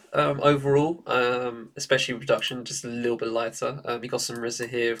lighter overall, especially production, just a little bit lighter. You got some RZA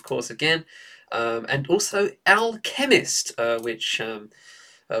here, of course, again, and also Alchemist, which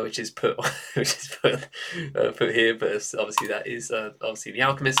is put put here, but obviously that is obviously the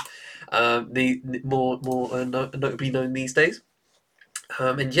Alchemist, the more notably known these days.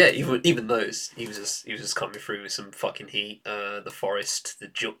 And yeah, even those, he was just coming through with some fucking heat. The Forest, the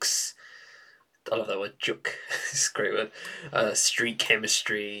Jukes. I love that word, juk. It's a great word. Street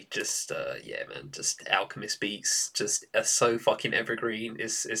Chemistry, just yeah, man, just Alchemist beats, just are so fucking evergreen.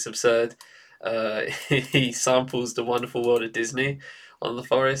 It's absurd. He samples the Wonderful World of Disney on the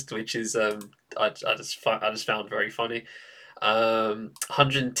Forest, which is I just found very funny.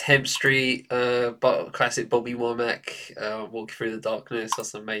 110th Street, but classic Bobby Womack, Walking Through the Darkness.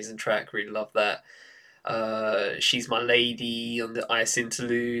 That's an amazing track. Really love that. She's My Lady on the Ice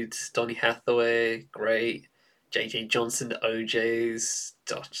Interlude. Donny Hathaway, great. JJ Johnson, the OJs.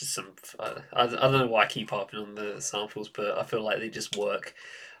 Oh, just some. I don't know why I keep harping on the samples, but I feel like they just work.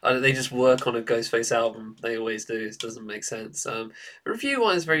 They just work on a Ghostface album. They always do. It doesn't make sense. Review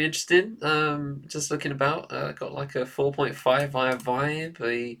wise, very interesting. Just looking about, got like a 4.5 via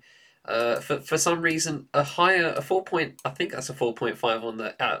Vibe. For some reason, a 4 point. I think that's a 4.5 on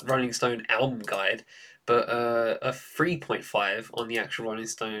the Rolling Stone album guide, but a 3.5 on the actual Rolling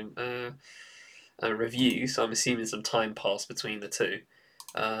Stone review. So I'm assuming some time passed between the two.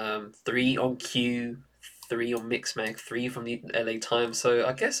 3 on Q, 3 on Mixmag, 3 from the LA Times. So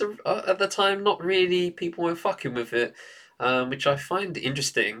I guess at the time, not really people were fucking with it, which I find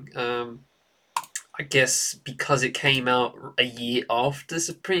interesting. I guess because it came out a year after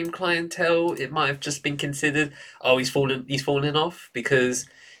Supreme Clientele, it might have just been considered, oh, he's fallen off because,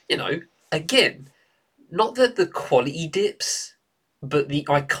 you know, again, not that the quality dips, but the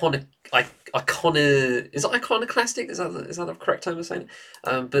is it iconoclastic? Is that the correct term of saying it?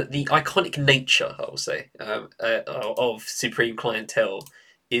 But the iconic nature, I will say, of Supreme Clientele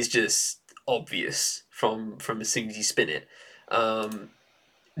is just obvious from as soon as you spin it.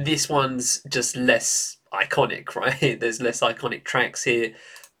 This one's just less iconic, right? There's less iconic tracks here,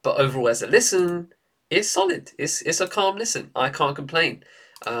 but overall, as a listen, it's solid. It's a calm listen. I can't complain.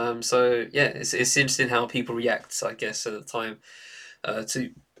 So yeah, it's interesting how people react, I guess, at the time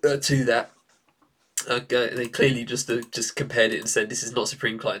to that. They clearly just compared it and said this is not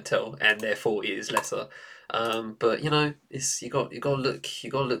Supreme Clientele, and therefore it is lesser. But you know, it's you got to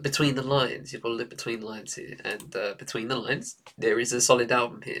look between the lines. You've got to look between the lines here, and between the lines, there is a solid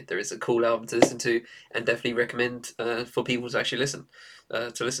album here. There is a cool album to listen to, and definitely recommend for people to actually listen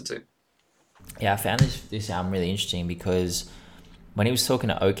to. Yeah, I found this album really interesting because when he was talking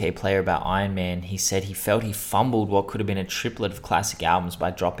to OK Player about Iron Man, he said he felt he fumbled what could have been a triplet of classic albums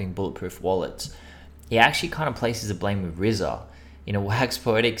by dropping Bulletproof Wallets. He actually kind of places the blame with RZA. In a Wax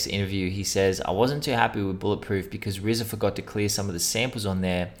Poetics interview, he says, I wasn't too happy with Bulletproof because RZA forgot to clear some of the samples on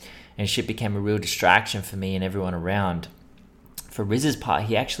there and shit became a real distraction for me and everyone around. For RZA's part,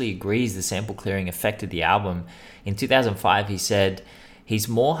 he actually agrees the sample clearing affected the album. In 2005, he said, he's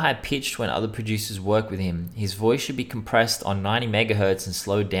more high-pitched when other producers work with him. His voice should be compressed on 90 megahertz and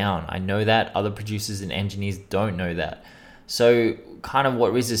slowed down. I know that. Other producers and engineers don't know that. So kind of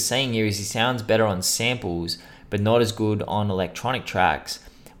what Riz is saying here is he sounds better on samples, but not as good on electronic tracks,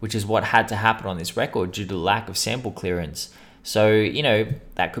 which is what had to happen on this record due to the lack of sample clearance. So,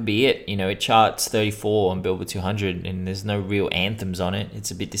 that could be it. It charts 34 on Billboard 200 and there's no real anthems on it.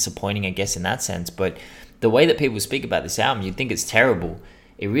 It's a bit disappointing, I guess, in that sense. But the way that people speak about this album, you'd think it's terrible.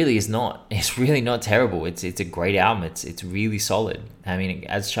 It really is not. It's really not terrible. It's a great album. It's really solid. I mean,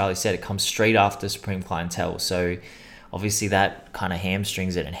 as Charlie said, it comes straight after Supreme Clientele. So obviously that kind of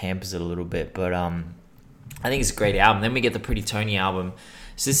hamstrings it and hampers it a little bit. But I think it's a great album. Then we get the Pretty Tony album.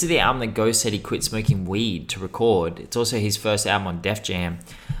 So this is the album that Ghost said he quit smoking weed to record. It's also his first album on Def Jam.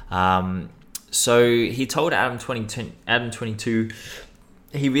 So he told Adam 22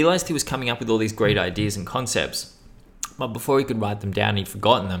 he realized he was coming up with all these great ideas and concepts, but before he could write them down, he'd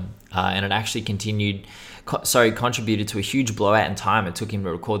forgotten them, and it actually contributed to a huge blowout in time it took him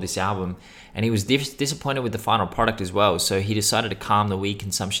to record this album. And he was disappointed with the final product as well, so he decided to calm the weed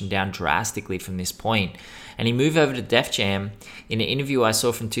consumption down drastically from this point. And he moved over to Def Jam. In an interview I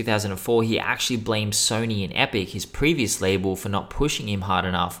saw from 2004, he actually blamed Sony and Epic, his previous label, for not pushing him hard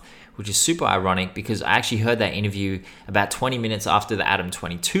enough, which is super ironic because I actually heard that interview about 20 minutes after the Adam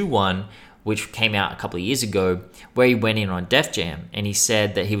 22 one, which came out a couple of years ago, where he went in on Def Jam, and he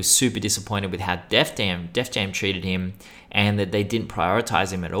said that he was super disappointed with how Def Jam treated him and that they didn't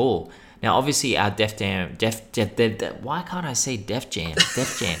prioritize him at all. Now, obviously, our why can't I say Def Jam?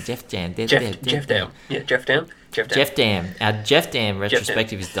 Jeff Dam. Our Jeff Dam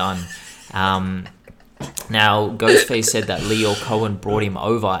retrospective is done. Now, Ghostface said that Leo Cohen brought him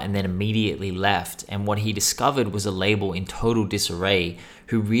over and then immediately left, and what he discovered was a label in total disarray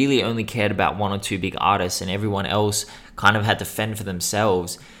who really only cared about one or two big artists, and everyone else kind of had to fend for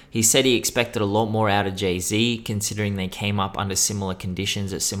themselves. He said he expected a lot more out of Jay-Z, considering they came up under similar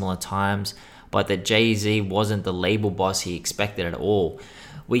conditions at similar times, but that Jay-Z wasn't the label boss he expected at all.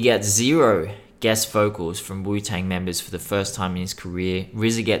 We get 0 guest vocals from Wu-Tang members for the first time in his career.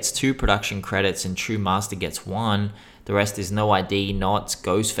 RZA gets 2 production credits and True Master gets 1. The rest is No ID, Nots,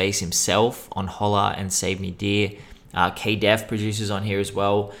 Ghostface himself on Holla and Save Me Dear. K-Def produces on here as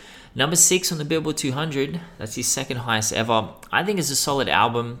well. Number 6 on the Billboard 200. That's his second highest ever. I think it's a solid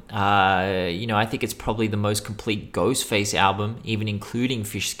album. I think it's probably the most complete Ghostface album, even including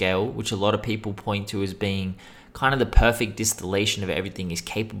Fish Scale, which a lot of people point to as being kind of the perfect distillation of everything he's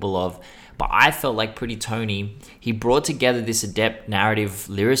capable of. But I felt like Pretty Tony, he brought together this adept narrative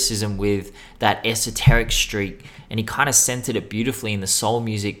lyricism with that esoteric streak, and he kind of centered it beautifully in the soul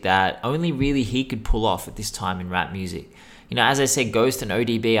music that only really he could pull off at this time in rap music. As I said, Ghost and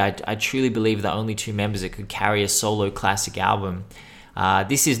ODB, I truly believe the only 2 members that could carry a solo classic album.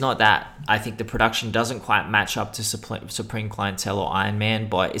 This is not that. I think the production doesn't quite match up to Supreme Clientele or Iron Man,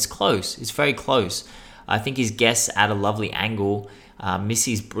 but it's close. It's very close. I think his guests add a lovely angle.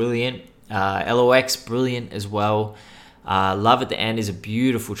 Missy's brilliant. LOX, brilliant as well. Love at the End is a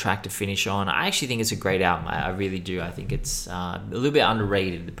beautiful track to finish on. I actually think it's a great album. I really do. I think it's a little bit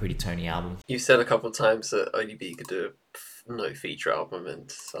underrated, the Pretty Tony album. You said a couple of times that ODB could do a no feature album,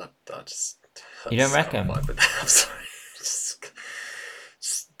 and I you don't reckon? Can't vibe with that. I'm sorry. Just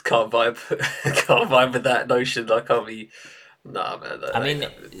can't vibe with that notion. I can't be. Nah, man.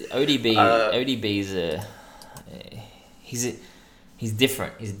 ODB is he's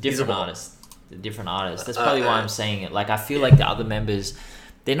different. He's a different artist. A different artist. That's probably why I'm saying it. Like, I feel like the other members,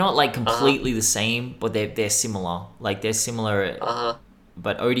 they're not like completely the same, but they're similar. Like, they're similar.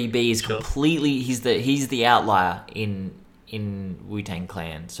 But ODB is completely. He's the outlier in Wu-Tang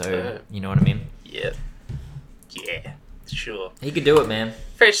Clan. So you know what I mean? Yeah, sure. He could do it, man.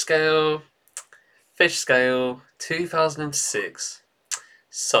 Fish Scale, 2006.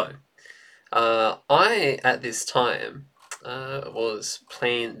 So, I at this time was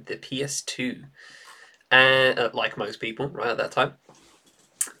playing the PS2, and like most people, right at that time,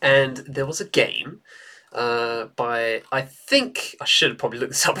 and there was a game by, I think I should have probably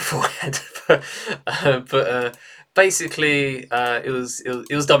looked this up beforehand, but basically it was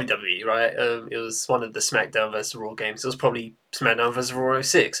WWE, right? It was one of the SmackDown vs Raw games. It was probably SmackDown vs Raw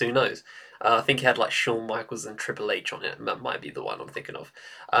 06. Who knows? I think it had like Shawn Michaels and Triple H on it. That might be the one I'm thinking of.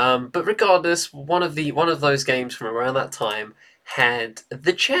 But regardless, one of those games from around that time had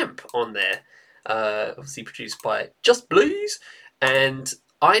The Champ on there. Obviously produced by Just Blues, and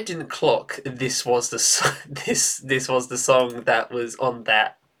I didn't clock this was the this was the song that was on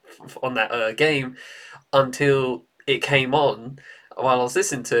that game until it came on while I was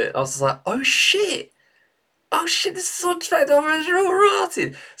listening to it. I was like, oh shit, this is on SmackDown vs Raw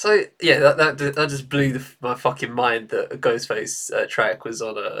Rotted. So yeah, that just blew my fucking mind that a Ghostface track was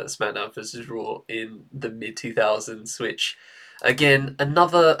on a SmackDown vs Raw in the mid 2000s, which again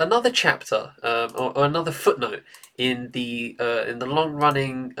another chapter or another footnote in the long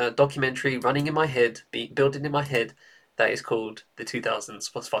running documentary running in my head, building in my head, that is called the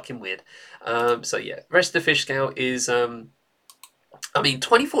 2000s was fucking weird. So yeah, rest of the Fish Scale is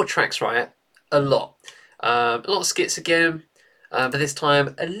 24 tracks, right? A lot. A lot of skits again, but this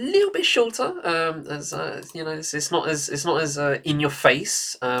time a little bit shorter. As you know, it's not as in your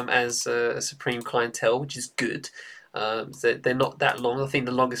face as Supreme Clientele, which is good. They're not that long. I think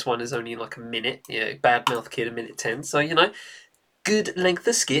the longest one is only like a minute. Yeah, Bad Mouth Kid, a minute 10. So good length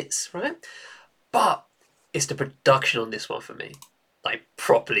of skits, right? But it's the production on this one for me. Like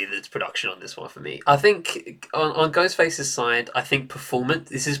properly, the production on this one for me. I think on Ghostface's side, I think performance.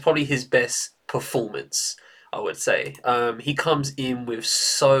 This is probably his best performance. I would say he comes in with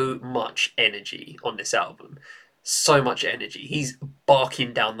so much energy on this album, so much energy. He's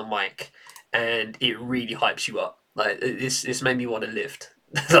barking down the mic, and it really hypes you up. Like this made me want to lift.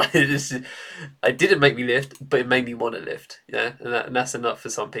 It didn't make me lift, but it made me want to lift. Yeah, and that's enough for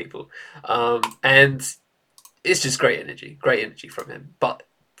some people. And it's just great energy from him. But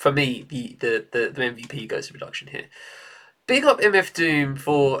for me, the MVP goes to production here. Big up MF Doom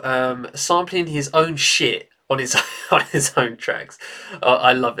for sampling his own shit on his on his own tracks.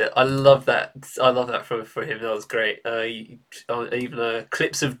 I love it. I love that. I love that for him. That was great. Even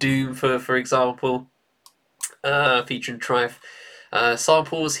clips of Doom for example, featuring Trife.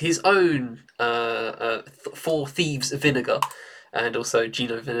 Samples his own Four Thieves Vinegar, and also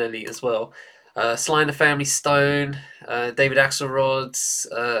Gino Vanelli as well. Sly and the Family Stone, David Axelrod,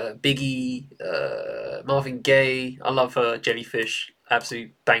 Biggie, Marvin Gaye. I love Jellyfish,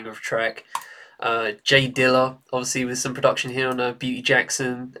 absolute banger of track. Jay Dilla, obviously with some production here on Beauty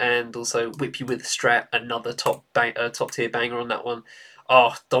Jackson, and also Whip You With a Strap, another top tier banger on that one.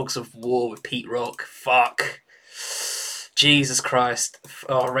 Oh, Dogs of War with Pete Rock, fuck. Jesus Christ.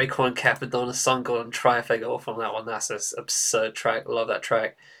 Oh, Raekwon, Capadonna, Sun God, and Trife go off on that one. That's an absurd track. Love that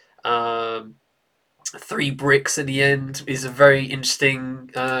track. Three Bricks at the end is a very interesting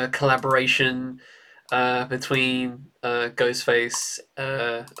collaboration between Ghostface,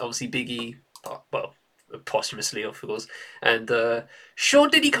 obviously Biggie, well, posthumously of course, and Sean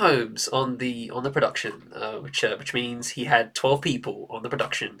Diddy Combs on the production, which means he had 12 people on the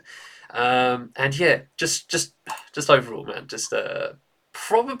production. And yeah, just overall, man, just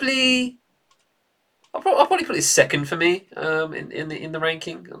probably. I'll probably put it second for me in the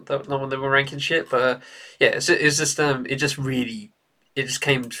ranking. Not when they were ranking shit, but yeah, it just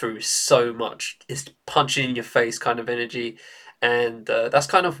came through so much. It's punching in your face kind of energy, and that's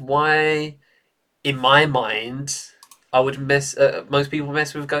kind of why, in my mind, I would most people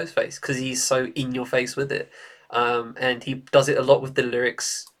mess with Ghostface because he's so in your face with it, and he does it a lot with the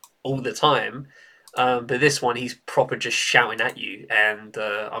lyrics all the time. But this one, he's proper just shouting at you, and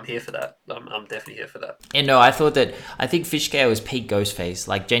I'm here for that. I'm definitely here for that. And no, I think Fish Scale was peak Ghostface,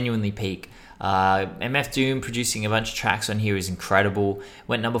 like genuinely peak. MF Doom producing a bunch of tracks on here is incredible.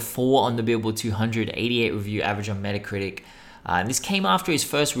 Went number 4 on the Billboard 200, 88 review average on Metacritic. And this came after his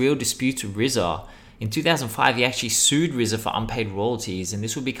first real dispute with RZA. In 2005, he actually sued RZA for unpaid royalties, and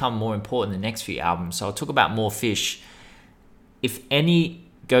this will become more important in the next few albums. So I'll talk about more Fish. If any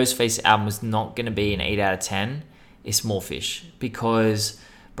Ghostface album was not going to be an 8 out of 10, it's More Fish, because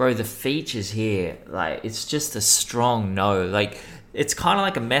bro, the features here, like, it's just a strong no. Like, it's kind of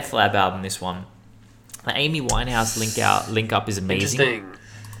like a Meth Lab album, this one. The Amy Winehouse link up is amazing.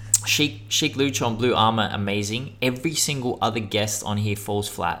 Chic Lucha on Blue Armor, amazing. Every single other guest on here falls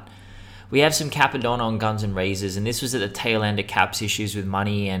flat. We have some Capadonna on Guns N' Razors, and this was at the tail end of Cap's issues with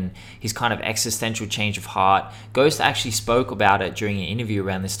money and his kind of existential change of heart. Ghost actually spoke about it during an interview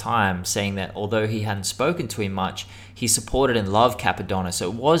around this time, saying that although he hadn't spoken to him much, he supported and loved Capadonna.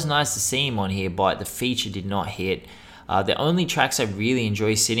 So it was nice to see him on here, but the feature did not hit. The only tracks I really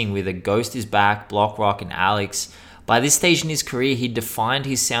enjoy sitting with are Ghost Is Back, Block Rock, and Alex. By this stage in his career, he defined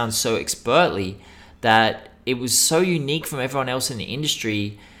his sound so expertly that it was so unique from everyone else in the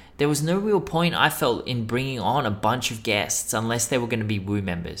industry. There was no real point, I felt, in bringing on a bunch of guests unless they were going to be Wu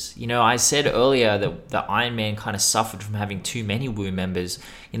members. You know, I said earlier that the Iron Man kind of suffered from having too many Wu members.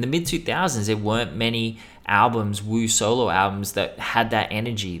 In the mid-2000s, there weren't many albums, Wu solo albums, that had that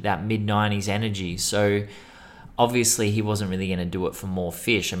energy, that mid-90s energy. So obviously he wasn't really going to do it for More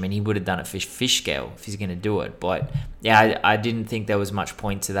Fish. I mean, he would have done it for Fish Scale if he's going to do it. But yeah, I didn't think there was much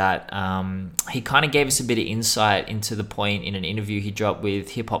point to that. He kind of gave us a bit of insight into the point in an interview he dropped with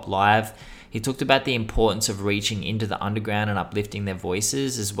Hip Hop Live. He talked about the importance of reaching into the underground and uplifting their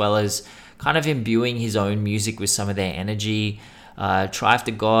voices, as well as kind of imbuing his own music with some of their energy. Trife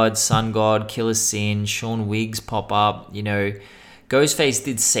the God, Sun God, Killer Sin, Sean Wiggs pop up, you know. Ghostface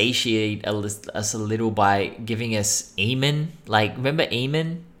did satiate us a little by giving us Eamon. Like, remember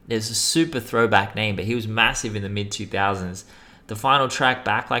Eamon? It's a super throwback name, but he was massive in the mid 2000s. The final track,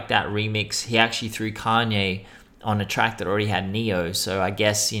 Back Like That remix, he actually threw Kanye on a track that already had Neo. So I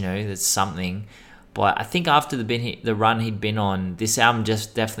guess, that's something. But I think after the run he'd been on, this album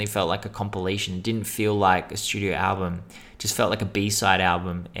just definitely felt like a compilation. It didn't feel like a studio album. It just felt like a B-side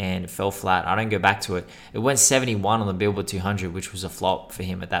album, and it fell flat. I don't go back to it. It went 71 on the Billboard 200, which was a flop for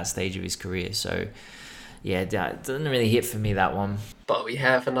him at that stage of his career. So yeah, it doesn't really hit for me, that one. But we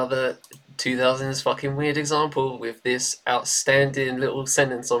have another 2000s fucking weird example with this outstanding little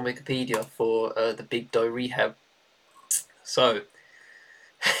sentence on Wikipedia for the Big Doe Rehab. So,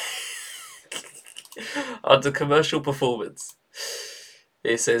 under commercial performance,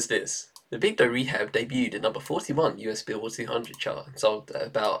 it says this. The Big Doe Rehab debuted at number 41 US Billboard 200 chart and sold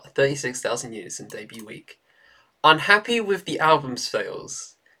about 36,000 units in debut week. Unhappy with the album's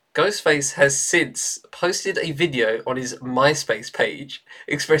sales, Ghostface has since posted a video on his MySpace page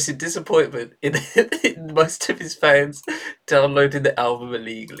expressing disappointment in most of his fans downloading the album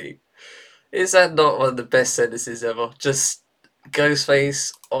illegally. Is that not one of the best sentences ever? Just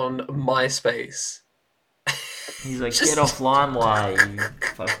Ghostface on MySpace. He's like, get off LimeWire, you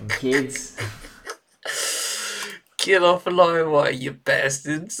fucking kids. Get off LimeWire, you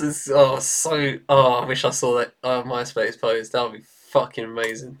bastards. I wish I saw that MySpace post. That would be fucking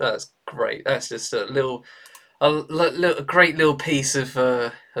amazing. That's great. That's just a great little piece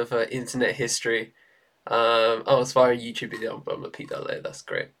of internet history. It's via a YouTube video. I'm gonna repeat that later. That's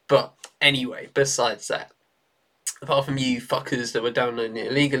great. But anyway, besides that, apart from you fuckers that were downloading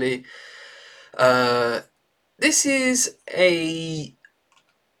it illegally, this is I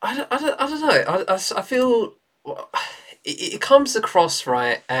don't know. I feel it comes across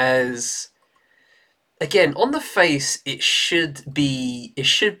right as, again, on the face it should be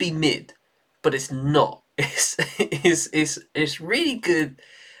mid, but it's not. It's really good,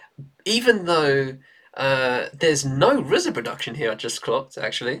 even though there's no RZA production here. I just clocked,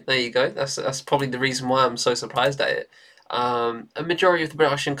 actually. There you go. That's probably the reason why I'm so surprised at it. A majority of the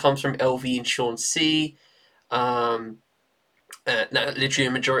production comes from LV and Sean C. Literally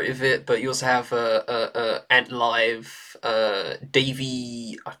a majority of it, but you also have Ant Live,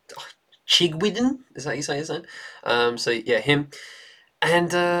 Davey Chigwidden. Is that how you say his name? So yeah, him.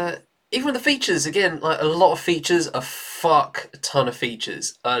 And even the features, again, like a lot of features, a fuck ton of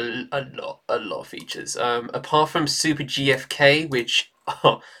features, a lot of features. Apart from Super GFK, which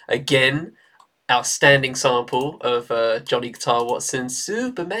again, outstanding sample of Johnny Guitar Watson's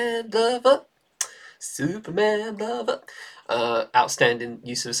Superman Lover. Outstanding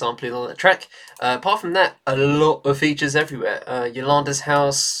use of sampling on that track. Apart from that, a lot of features everywhere. Yolanda's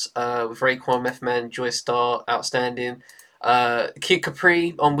House with Raekwon, Method Man, Joy Star, outstanding. Kid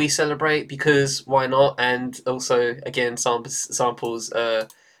Capri on We Celebrate, because why not? And also, again, samples Rare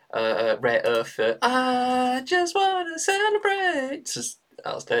Earth. I just want to celebrate. It's just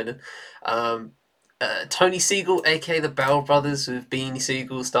outstanding. Tony Siegel, aka the Bell Brothers, with Beanie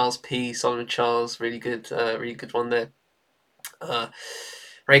Siegel, Styles P, Solomon Charles, really good one there.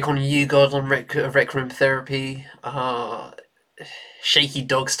 Raekwon and You God on Rec Room Therapy. Shaky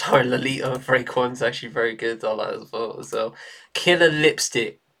Dog Star Lolita of Raekwon's actually very good. I like that as well. Killer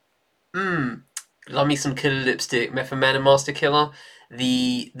Lipstick. Love me some Killer Lipstick. Method Man and Master Killer.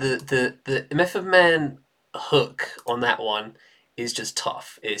 The Method Man hook on that one is just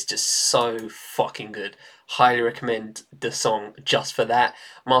tough. It's just so fucking good. Highly recommend the song just for that.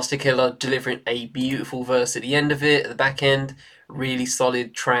 Master Killer delivering a beautiful verse at the end of it, at the back end. Really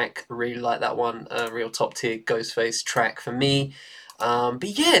solid track. Really like that one. Real top tier Ghostface track for me.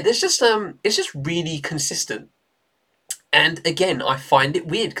 But yeah, there's just it's just really consistent. And again, I find it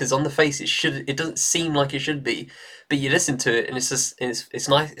weird because on the face it doesn't seem like it should be, but you listen to it and it's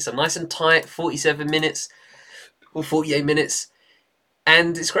nice. It's a nice and tight 47 minutes or 48 minutes.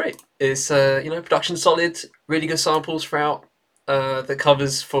 And it's great. It's production solid, really good samples throughout. The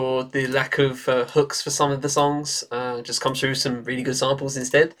covers for the lack of hooks for some of the songs just comes through some really good samples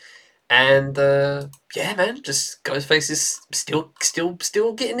instead. And yeah, man, just Ghostface is still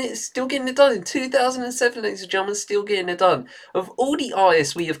getting it done in 2007, ladies and gentlemen, still getting it done. Of all the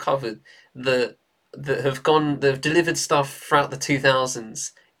artists we have covered that have delivered stuff throughout the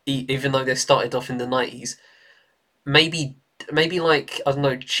 2000s, even though they started off in the 90s, maybe like, I don't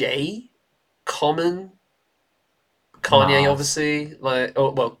know, Jay, Common, Kanye, Nas. Obviously,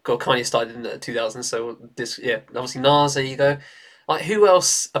 Kanye started in the 2000s, so obviously Nas. There you go. Like, who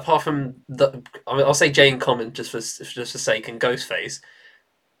else apart from I'll say Jay and Common just for sake, and Ghostface.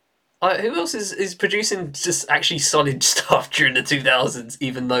 Who else is producing just actually solid stuff during the 2000s,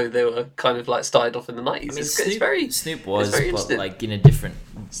 even though they were kind of like started off in the 90s? I mean, Snoop was, very but interesting. like in a different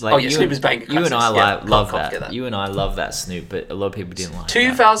Like, Oh yeah, Snoop is banging. You and I classics. love can't that. forget that. You and I love that Snoop, but a lot of people didn't like that.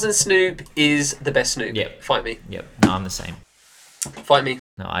 2000 Snoop is the best Snoop. Yep. Fight me. Yep, no, I'm the same. Fight me.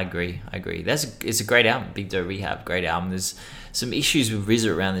 No, I agree. It's a great album. Big Doe Rehab, great album. There's some issues with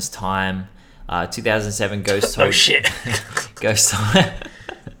RZA around this time. 2007 Ghost Toad. Oh shit. Ghost Toad.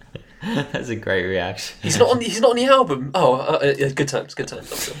 That's a great reaction. He's not on the album. Oh, yeah, good times.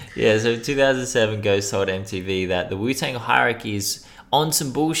 Yeah, so 2007 Ghost told MTV that the Wu-Tang hierarchy is on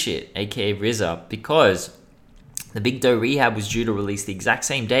some bullshit, aka RZA, because the Big Doe Rehab was due to release the exact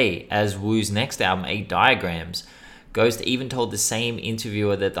same day as Wu's next album, 8 Diagrams. Ghost even told the same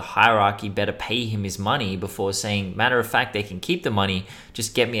interviewer that the hierarchy better pay him his money before saying, matter of fact, they can keep the money,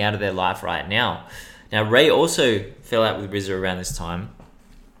 just get me out of their life right now. Now, Ray also fell out with RZA around this time.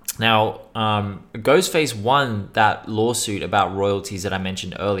 Now, Ghostface won that lawsuit about royalties that I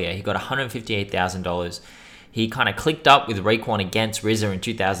mentioned earlier. He got $158,000. He kind of clicked up with Raekwon against RZA in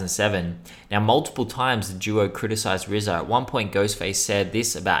 2007. Now, multiple times the duo criticized RZA. At one point, Ghostface said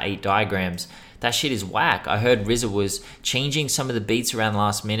this about 8 Diagrams. That shit is whack. I heard RZA was changing some of the beats around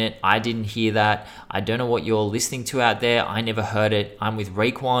last minute. I didn't hear that. I don't know what you're listening to out there. I never heard it. I'm with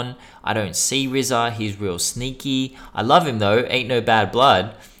Raekwon. I don't see RZA. He's real sneaky. I love him though. Ain't no bad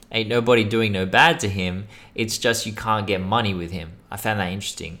blood. Ain't nobody doing no bad to him. It's just you can't get money with him. I found that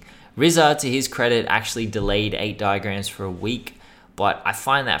interesting. RZA, to his credit, actually delayed 8 Diagrams for a week, but I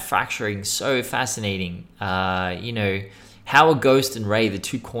find that fracturing so fascinating. How are Ghost and Ray, the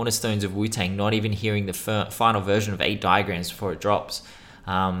two cornerstones of Wu-Tang, not even hearing the final version of 8 Diagrams before it drops?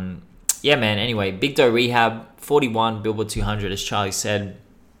 Yeah, man. Anyway, Big Doe Rehab, 41, Billboard 200, as Charlie said.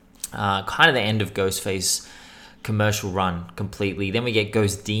 Kind of the end of Ghostface commercial run completely. Then we get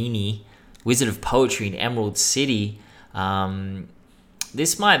Ghostdini, Wizard of Poetry in Emerald City.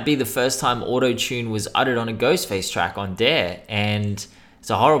 This might be the first time auto-tune was uttered on a Ghostface track on Dare, and it's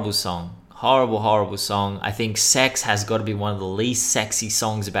a horrible song. Horrible song. I think Sex has got to be one of the least sexy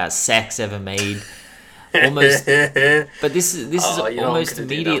songs about sex ever made. Almost, but this is almost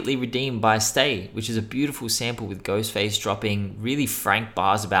immediately redeemed by Stay, which is a beautiful sample with Ghostface dropping really frank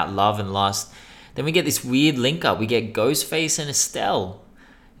bars about love and lust. Then we get this weird link up. We get Ghostface and Estelle.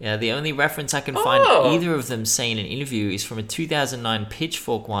 Yeah, the only reference I can find either of them saying in an interview is from a 2009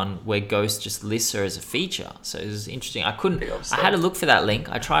 Pitchfork one where Ghost just lists her as a feature. So it was interesting. I had to look for that link.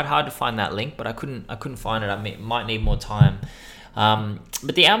 I tried hard to find that link, but I couldn't find it. I might need more time.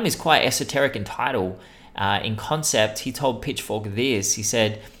 But the album is quite esoteric in title. In concept, he told Pitchfork this. He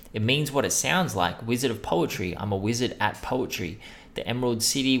said, "It means what it sounds like. Wizard of Poetry. I'm a wizard at poetry. The Emerald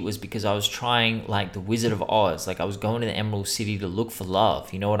City was because I was trying like the Wizard of Oz. Like I was going to the Emerald City to look for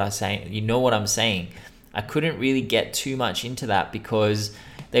love. You know what I'm saying? You know what I'm saying? I couldn't really get too much into that because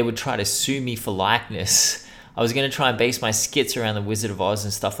they would try to sue me for likeness. I was going to try and base my skits around the Wizard of Oz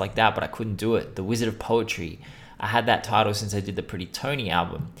and stuff like that, but I couldn't do it. The Wizard of Poetry. I had that title since I did the Pretty Tony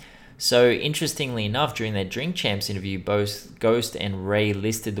album." So interestingly enough, during their Drink Champs interview, both Ghost and Ray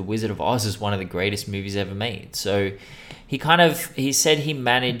listed The Wizard of Oz as one of the greatest movies ever made. So he said his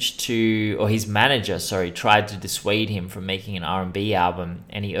manager tried to dissuade him from making an R&B album,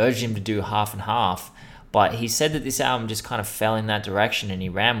 and he urged him to do half and half. But he said that this album just kind of fell in that direction and he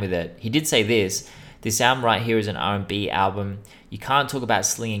ran with it. He did say this album right here is an R&B album. You can't talk about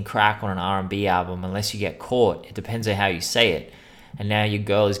slinging crack on an R&B album unless you get caught. It depends on how you say it. And now your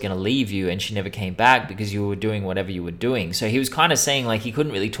girl is going to leave you and she never came back because you were doing whatever you were doing. So he was kind of saying like he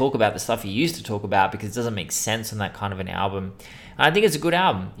couldn't really talk about the stuff he used to talk about because it doesn't make sense on that kind of an album. And I think it's a good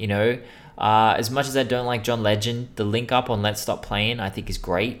album, you know. As much as I don't like John Legend, the link up on Let's Stop Playing I think is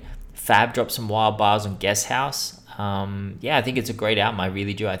great. Fab dropped some wild bars on Guest House. I think it's a great album. I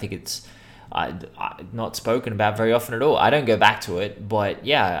really do. I think it's not spoken about very often at all. I don't go back to it, but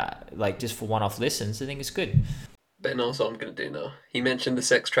yeah, like just for one-off listens, I think it's good. Ben knows what I'm going to do now. He mentioned the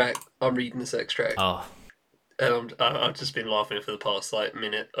sex track. I'm reading the sex track. Oh. And I've just been laughing for the past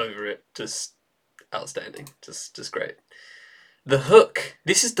minute over it. Just outstanding. Just great. The hook.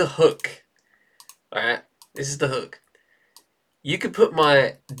 This is the hook. Alright? This is the hook. You could put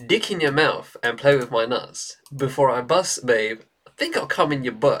my dick in your mouth and play with my nuts. Before I bust, babe, I think I'll come in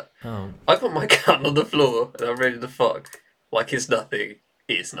your butt. Oh. I got my gun on the floor and I'm ready to fuck. Like it's nothing.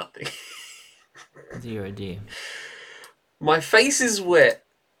 It's nothing. Dear, oh dear. My face is wet,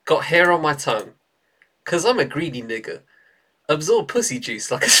 got hair on my tongue, 'cause I'm a greedy nigga. Absorb pussy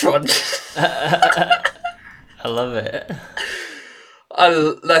juice like a sponge. I love it.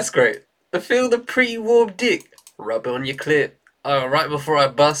 That's great. I feel the pre-warm dick. Rub it on your clit. Right before I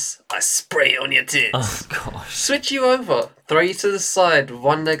bust, I spray it on your tits. Oh, gosh. Switch you over. Throw you to the side with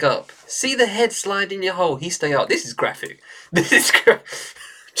one leg up. See the head slide in your hole. He stay out. This is graphic.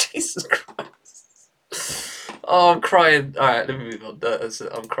 Jesus Christ. Oh, I'm crying. All right, let me move on.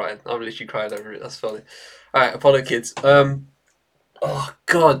 I'm crying. I'm literally crying over it. That's funny. All right, Apollo Kids. Oh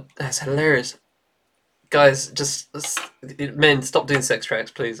God, that's hilarious. Guys, men, stop doing sex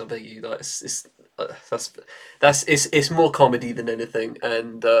tracks, please. I beg you. Like, it's more comedy than anything,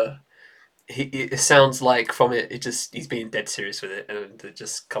 and it sounds like from it, he's being dead serious with it, and it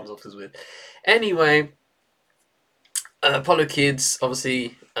just comes off as weird. Anyway, Apollo Kids,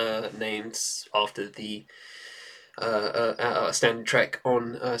 obviously named after the standing track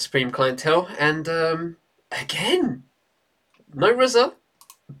on Supreme Clientele, and again, no RZA,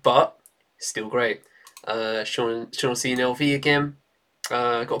 but still great. Shawn C and LV again.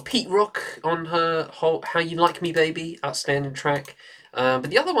 Got Pete Rock on her whole "How You Like Me, Baby," outstanding track. But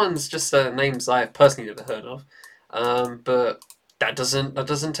the other ones just names I have personally never heard of. But that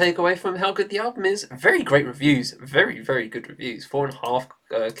doesn't take away from how good the album is. Very great reviews, very very good reviews. 4.5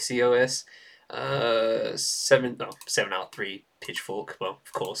 COS, 7 out of 3 Pitchfork. Well,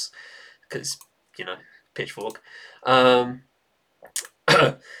 of course, because Pitchfork.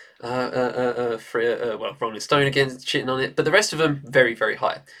 Rolling Stone again shitting on it, but the rest of them very very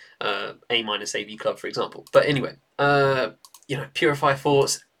high. A- AV Club, for example. But anyway, Purify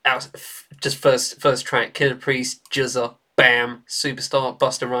Thoughts out. Just first track, Killer Priest, Juzza, bam. Superstar,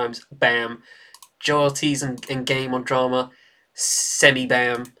 Busta Rhymes, bam. Joyalties and Game on drama, semi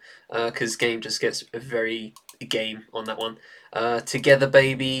bam. Because Game just gets very game on that one. Together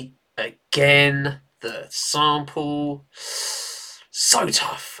Baby again. The sample. So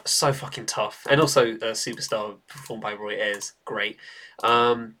tough, so fucking tough, and also Superstar performed by Roy Ayers, great.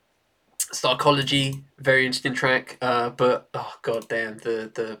 Starcology, very interesting track, but oh god damn,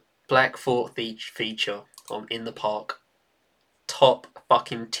 the Black Thought feature on In the Park, top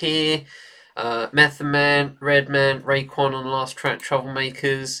fucking tier. Method Man, Redman, Raekwon on the last track,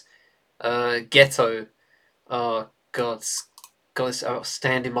 Troublemakers, Ghetto, oh god, this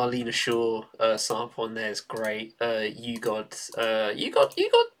outstanding Marlena Shaw sample on there is great. You got kind of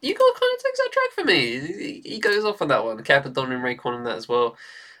takes that track for me. He goes off on that one. Capadon and Raekwon on that as well.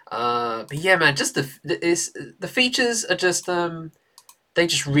 But yeah, man, just the features are just they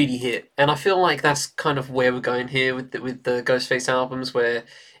just really hit, and I feel like that's kind of where we're going here with the Ghostface albums, where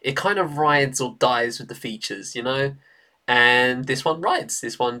it kind of rides or dies with the features, you know. And this one rides.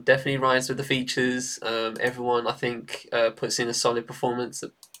 This one definitely rides with the features. Everyone, I think, puts in a solid performance,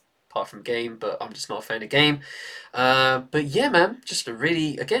 apart from Game, but I'm just not a fan of Game. But yeah, man, just a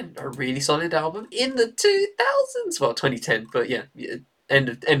really solid album in the 2000s. Well, 2010, but yeah, end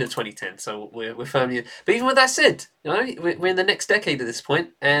of 2010. So we're firmly in. But even with that said, we're in the next decade at this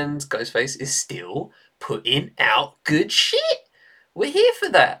point, and Ghostface is still putting out good shit. We're here for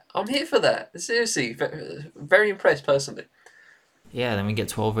that. I'm here for that. Seriously, very impressed personally. Yeah, then we get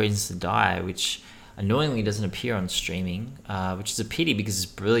 12 Reasons to Die, which annoyingly doesn't appear on streaming, which is a pity because it's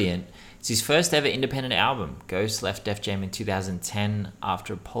brilliant. It's his first ever independent album. Ghost left Def Jam in 2010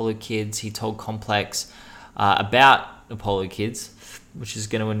 after Apollo Kids. He told Complex about Apollo Kids, which is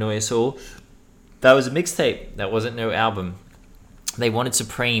going to annoy us all. That was a mixtape. That wasn't no album. They wanted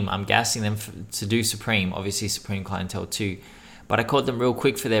Supreme. I'm gassing them to do Supreme. Obviously, Supreme Clientele 2. But I caught them real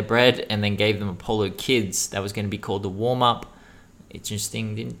quick for their bread and then gave them Apollo Kids. That was going to be called The Warm-Up. It's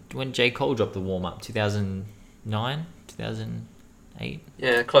interesting. When J. Cole dropped The Warm-Up? 2009? 2008?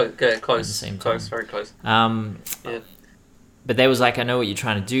 Yeah, close. Yeah, close. The same time. Close, very close. Yeah. But they was like, I know what you're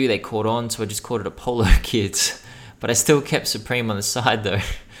trying to do. They caught on, so I just called it Apollo Kids. But I still kept Supreme on the side, though.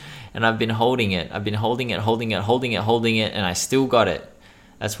 And I've been holding it. I've been holding it, and I still got it.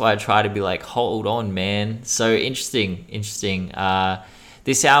 That's why I try to be like, hold on, man. So interesting.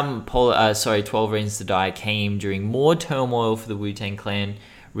 This album, 12 Reasons to Die, came during more turmoil for the Wu-Tang Clan.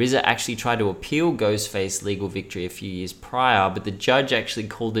 RZA actually tried to appeal Ghostface's legal victory a few years prior, but the judge actually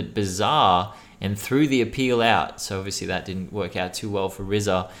called it bizarre and threw the appeal out. So obviously that didn't work out too well for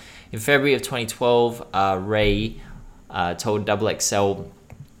RZA. In February of 2012, Ray told XXL,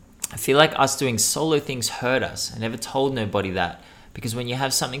 I feel like us doing solo things hurt us. I never told nobody that. Because when you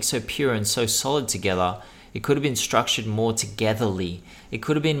have something so pure and so solid together, it could have been structured more togetherly. It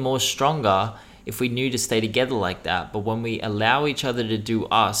could have been more stronger if we knew to stay together like that. But when we allow each other to do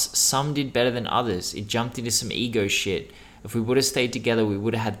us, some did better than others. It jumped into some ego shit. If we would have stayed together, we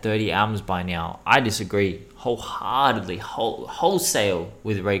would have had 30 albums by now. I disagree wholeheartedly, wholesale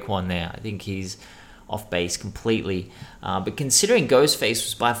with Raekwon there. I think he's off base completely. But considering Ghostface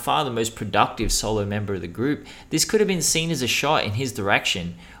was by far the most productive solo member of the group, this could have been seen as a shot in his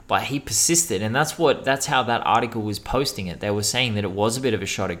direction, but he persisted, and that's how that article was posting it. They were saying that it was a bit of a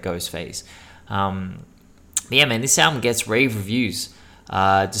shot at Ghostface. Yeah, man, this album gets rave reviews.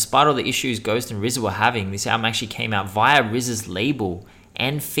 Despite all the issues Ghost and RZA were having, this album actually came out via RZA's label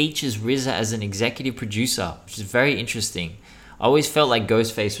and features RZA as an executive producer, which is very interesting. I always felt like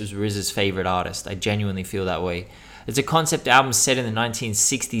Ghostface was RZA's favorite artist. I genuinely feel that way. It's a concept album set in the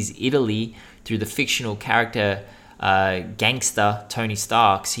 1960s Italy through the fictional character gangster Tony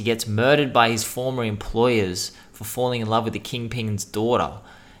Starks. He gets murdered by his former employers for falling in love with the Kingpin's daughter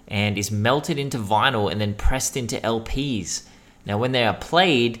and is melted into vinyl and then pressed into LPs. Now, when they are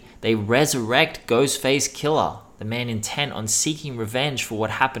played, they resurrect Ghostface Killer, the man intent on seeking revenge for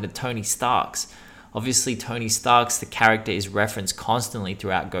what happened to Tony Starks. Obviously, Tony Starks, the character, is referenced constantly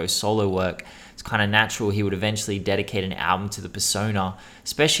throughout Ghost's solo work. It's kind of natural he would eventually dedicate an album to the persona,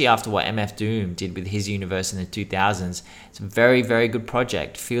 especially after what MF Doom did with his universe in the 2000s. It's a very, very good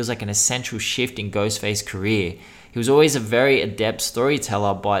project. Feels like an essential shift in Ghostface's career. He was always a very adept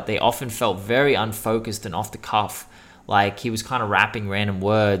storyteller, but they often felt very unfocused and off the cuff. Like he was kind of rapping random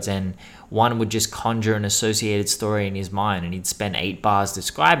words and one would just conjure an associated story in his mind and he'd spend 8 bars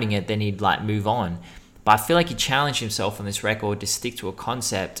describing it, then he'd like move on. But I feel like he challenged himself on this record to stick to a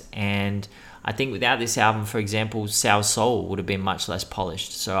concept, and I think without this album, for example, Sour Soul would have been much less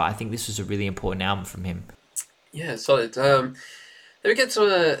polished. So I think this was a really important album from him. Yeah, solid. Then we get to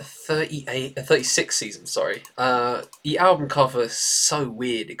a 36 season, sorry. The album cover is so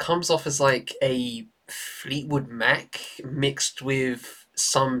weird. It comes off as like a Fleetwood Mac mixed with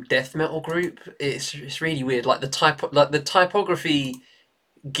some death metal group. It's really weird. Like the typography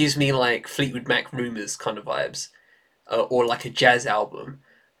gives me like Fleetwood Mac Rumours kind of vibes, or like a jazz album.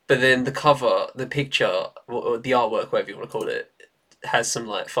 But then the cover, the picture, or the artwork, whatever you want to call it, has some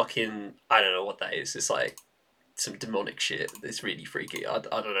like fucking, I don't know what that is. It's like some demonic shit. It's really freaky. I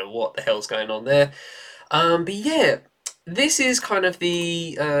don't know what the hell's going on there. But yeah, this is kind of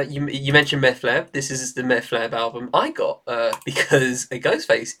the you mentioned Meth Lab. This is the Meth Lab album I got because a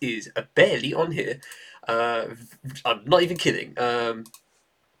Ghostface is barely on here. I'm not even kidding.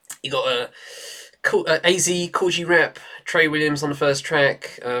 You got a AZ, Kool G Rap, Trey Williams on the first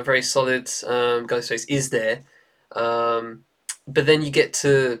track, very solid. Ghostface is there, but then you get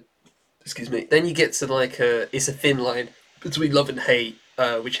to, then you get to like it's a thin line between Love and Hate,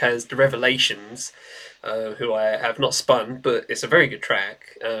 which has the Revelations, who I have not spun, but it's a very good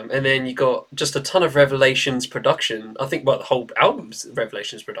track. And then you got just a ton of Revelations production. I think, well, the whole album's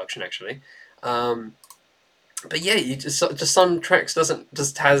Revelations production actually. But yeah, you just some tracks doesn't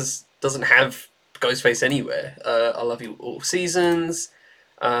have Ghostface anywhere. I Love You All Seasons,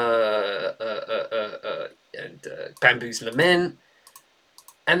 and Bamboo's Lament,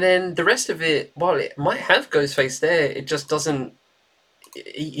 and then the rest of it, while it might have Ghostface there, it just doesn't.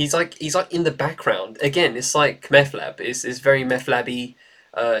 He's like in the background again. It's like Meth Lab. It's very Meth Labby.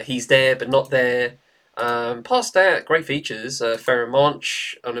 He's there but not there. Past that, great features. Pharoah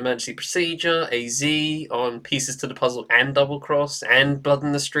Monch on Emergency Procedure, AZ on Pieces to the Puzzle and Double Cross and Blood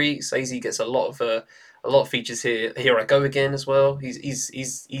in the Streets. AZ gets a lot of features here. Here I Go Again as well.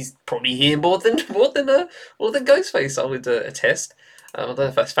 He's probably here more than Ghostface, I would attest. I don't know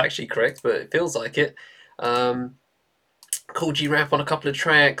if that's factually correct, but it feels like it. Kool G Rap on a couple of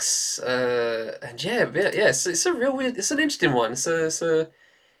tracks, and yeah, it's a real weird. It's an interesting one. It's a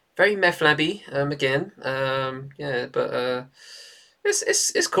very Meth Labby, again. Yeah, but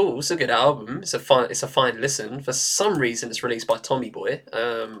it's cool. It's a good album. It's a fine listen. For some reason, it's released by Tommy Boy.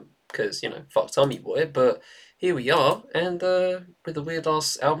 Because fuck Tommy Boy. But here we are, and with a weird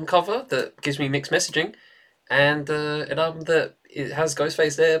ass album cover that gives me mixed messaging, and an album that it has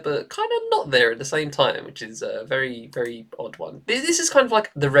Ghostface there, but kind of not there at the same time, which is a very, very odd one. This is kind of like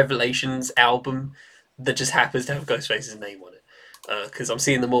the Revelations album that just happens to have Ghostface's name on it. Because I'm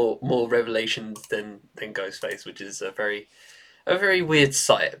seeing the more Revelations than Ghostface, which is a very weird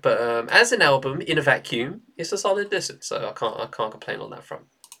sight. But as an album in a vacuum, it's a solid listen, so I can't complain on that front.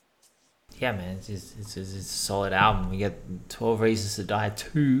 Yeah, man, it's a solid album. We get 12 Reasons to Die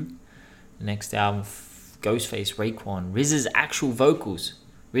 2, the next album, Ghostface, Raekwon, RZA's actual vocals.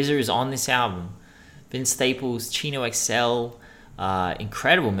 RZA is on this album. Vince Staples, Chino XL.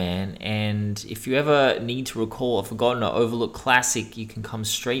 Incredible, man. And if you ever need to recall a forgotten or overlooked classic, you can come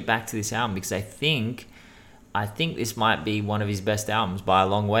straight back to this album, because I think this might be one of his best albums by a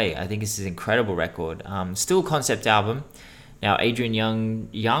long way. I think this is an incredible record. Still a concept album. Now, Adrian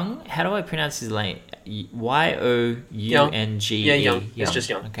Young, how do I pronounce his name? Young. Yeah, Young. It's just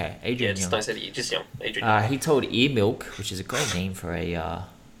Young. Okay, Adrian Young. It's nice, just Young. Adrian. He told Earmilk, which is a great name for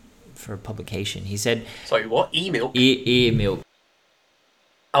a publication. He said, "Sorry, what? Earmilk? Earmilk.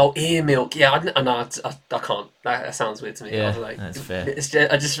 Oh, Earmilk. Yeah, I can't. That sounds weird to me. Yeah, like, that's fair.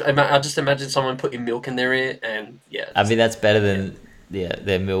 I just imagine someone putting milk in their ear, and yeah. I mean, that's better than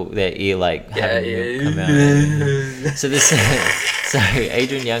their ear like Yeah, having milk come out. yeah. So this, so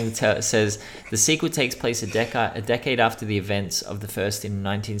Adrian Young says the sequel takes place a decade after the events of the first in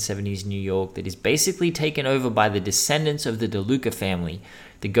 1970s New York that is basically taken over by the descendants of the DeLuca family.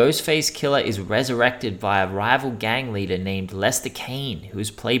 The Ghostface killer is resurrected by a rival gang leader named Lester Kane, who is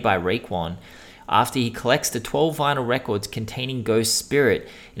played by Raekwon, after he collects the 12 vinyl records containing Ghost's spirit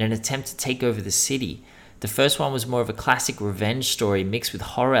in an attempt to take over the city. The first one was more of a classic revenge story mixed with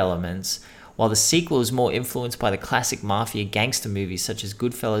horror elements, while the sequel is more influenced by the classic mafia gangster movies such as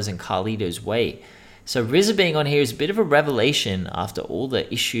Goodfellas and Carlito's Way. So RZA being on here is a bit of a revelation after all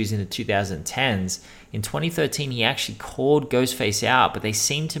the issues in the 2010s. In 2013, he actually called Ghostface out, but they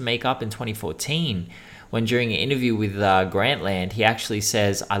seemed to make up in 2014, when during an interview with Grantland, he actually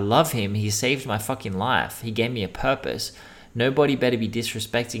says, "I love him, he saved my fucking life, he gave me a purpose. Nobody better be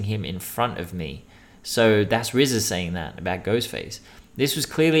disrespecting him in front of me." So that's RZA saying that about Ghostface. This was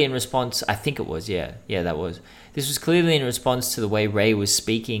clearly in response, I think it was, that was. This was clearly in response to the way Ray was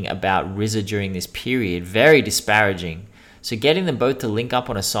speaking about RZA during this period, very disparaging. So getting them both to link up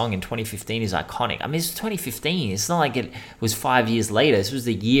on a song in 2015 is iconic. I mean, it's 2015. It's not like it was 5 years later. This was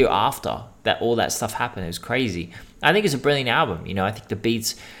the year after that all that stuff happened. It was crazy. I think it's a brilliant album. You know, I think the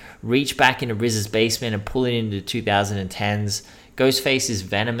beats reach back into RZA's basement and pull it into 2010s. Ghostface is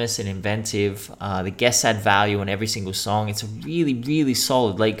venomous and inventive. The guests add value on every single song. It's a really, really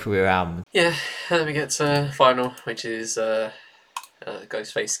solid late career album. Yeah, then we get to final, which is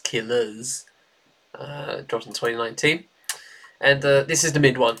Ghostface Killers, dropped in 2019. And this is the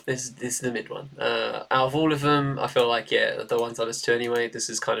mid one. This is the mid one. Out of all of them, I feel like the ones I listen to anyway. This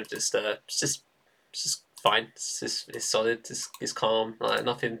is kind of just fine. It's solid. It's calm. Like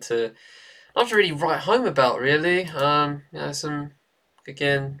nothing to really write home about really. Some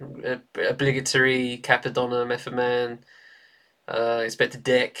again obligatory Capadonna, Method Man, Inspector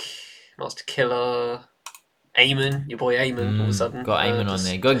Deck, Master Killer, Eamon, your boy Eamon. All of a sudden, got Eamon on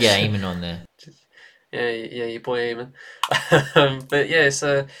there. Got to get Eamon on there. Yeah, your boy Eamon. But yeah,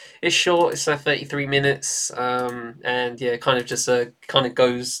 it's short. It's 33 minutes, and yeah, kind of just kind of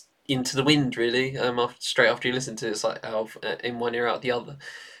goes into the wind really. Straight after you listen to it, it's like in one ear out the other.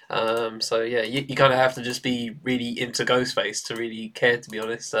 So yeah, you kind of have to just be really into Ghostface to really care, to be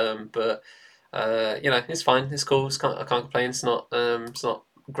honest. But it's fine. It's cool. I can't complain. It's not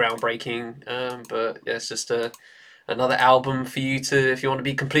groundbreaking. But yeah, it's just another album for you to, if you want to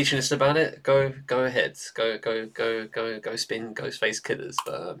be completionist about it, go ahead, go spin Ghostface Killers.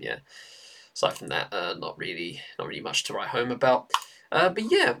 But yeah, aside from that, not really much to write home about. But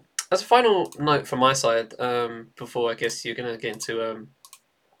yeah, as a final note from my side, before I guess you're gonna get into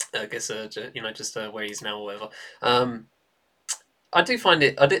just where he's now or whatever. I did find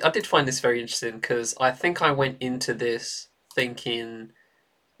this very interesting because I think I went into this thinking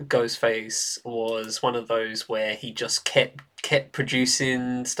Ghostface was one of those where he just kept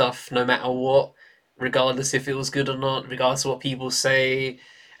producing stuff no matter what, regardless if it was good or not, regardless of what people say.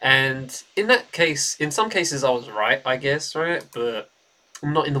 And in that case, in some cases I was right, I guess, right? But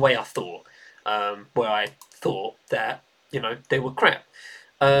not in the way I thought, where I thought that, they were crap.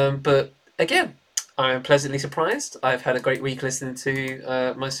 But again, I'm pleasantly surprised. I've had a great week listening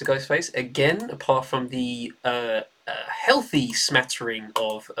to most of Ghostface. Again, apart from the healthy smattering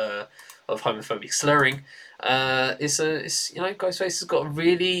of homophobic slurring, Ghostface has got a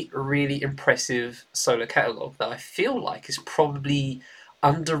really, really impressive solo catalogue that I feel like is probably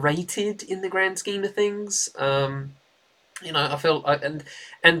underrated in the grand scheme of things. I feel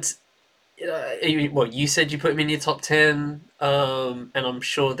you said you put him in your top 10, and I'm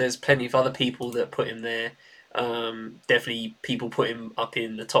sure there's plenty of other people that put him there. Definitely people put him up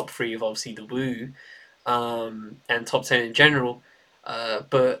in the top 3 of obviously the Woo, and top 10 in general.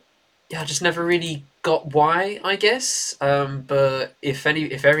 But yeah, I just never really got why, I guess. But if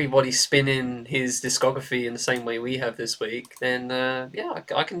everybody's spinning his discography in the same way we have this week, then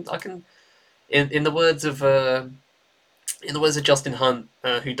I can in the words of Justin Hunt,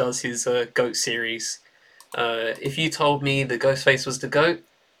 who does his GOAT series, if you told me that Ghostface was the GOAT,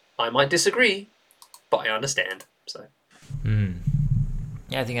 I might disagree, but I understand. So.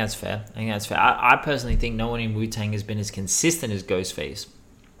 Yeah, I think that's fair. I personally think no one in Wu-Tang has been as consistent as Ghostface.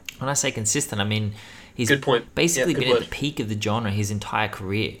 When I say consistent, I mean he's good point. Basically been at the peak of the genre his entire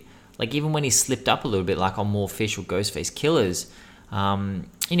career. Like even when he slipped up a little bit, like on more official Ghostface Killers,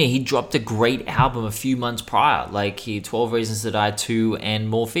 he dropped a great album a few months prior, like 12 Reasons to Die 2 and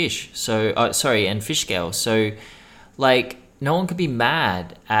More Fish. And Fish Scale. So, like, no one could be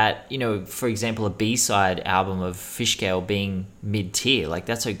mad at, for example, a B-side album of Fish Scale being mid-tier. Like,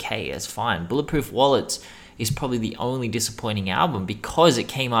 that's okay. That's fine. Bulletproof Wallets is probably the only disappointing album because it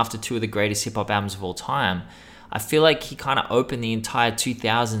came after two of the greatest hip-hop albums of all time. I feel like he kind of opened the entire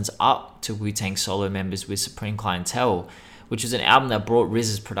 2000s up to Wu-Tang solo members with Supreme Clientele, which was an album that brought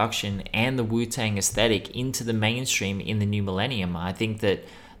RZA's production and the Wu-Tang aesthetic into the mainstream in the new millennium. I think that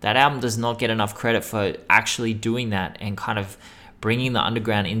album does not get enough credit for actually doing that and kind of bringing the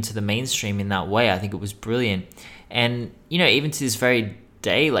underground into the mainstream in that way. I think it was brilliant. And, you know, even to this very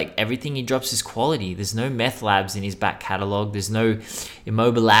day, like, everything he drops is quality. There's no meth labs in his back catalog. There's no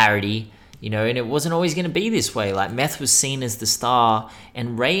immobilarity, you know, and it wasn't always going to be this way. Like, Meth was seen as the star,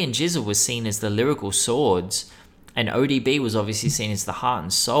 and Ray and GZA was seen as the lyrical swords, and ODB was obviously seen as the heart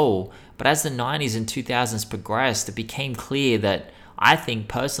and soul. But as the 90s and 2000s progressed, it became clear that, I think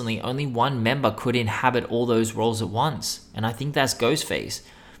personally, only one member could inhabit all those roles at once, and I think that's Ghostface.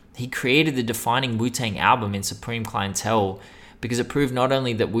 He created the defining Wu-Tang album in Supreme Clientele because it proved not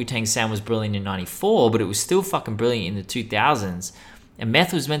only that Wu-Tang's sound was brilliant in 94, but it was still fucking brilliant in the 2000s. And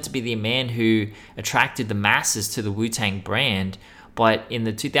Meth was meant to be the man who attracted the masses to the Wu-Tang brand, but in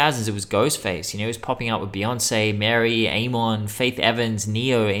the 2000s it was Ghostface. You know, he was popping up with Beyonce, Mary, Amon, Faith Evans,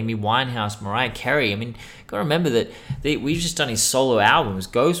 Neo, Amy Winehouse, Mariah Carey. I mean, gotta remember that we've just done his solo albums.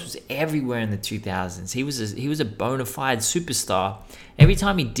 Ghost was everywhere in the 2000s. He was a bona fide superstar. Every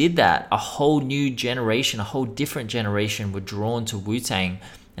time he did that, a whole new generation, a whole different generation were drawn to Wu-Tang.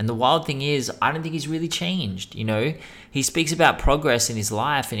 And the wild thing is, I don't think he's really changed, you know? He speaks about progress in his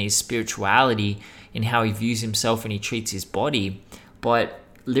life and his spirituality, in how he views himself and he treats his body. But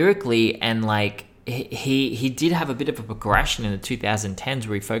lyrically, and like, he did have a bit of a progression in the 2010s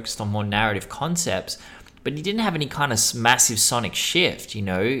where he focused on more narrative concepts, but he didn't have any kind of massive sonic shift, you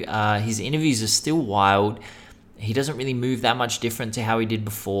know? His interviews are still wild. He doesn't really move that much different to how he did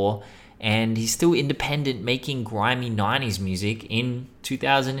before. And he's still independent, making grimy 90s music in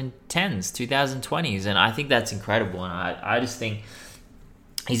 2010s, 2020s. And I think that's incredible. And I just think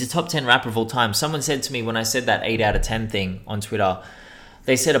he's a top 10 rapper of all time. Someone said to me when I said that 8 out of 10 thing on Twitter,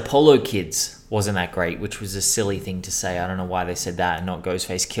 they said Apollo Kids wasn't that great, which was a silly thing to say. I don't know why they said that and not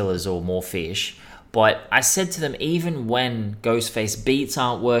Ghostface Killers or More Fish. But I said to them, even when Ghostface beats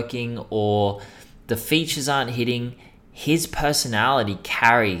aren't working or the features aren't hitting, his personality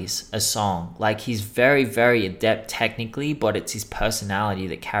carries a song. Like, he's very, very adept technically, but it's his personality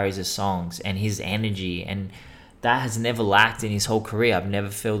that carries his songs and his energy, and that has never lacked in his whole career. I've never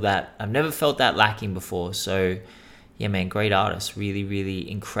felt that lacking before. So yeah, man, great artist, really, really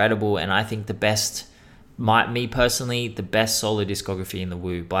incredible. And I think me personally, the best solo discography in the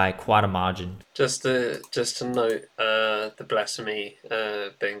Wu by quite a margin. Just to note, the blasphemy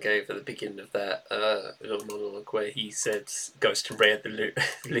Ben gave at the beginning of that little monologue where he said Ghost and Ray had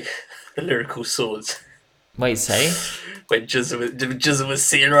the lyrical swords. Wait, say? When GZA was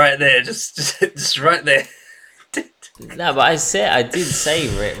sitting right there, just right there. No, but I did say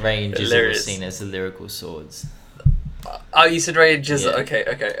Ray and GZA were seen as the lyrical swords. Oh, you said Ray and GZA.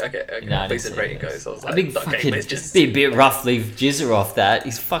 Yeah. Okay. No, I said Ray and Ghost. I was like, it's be a bit rough, leave GZA off that.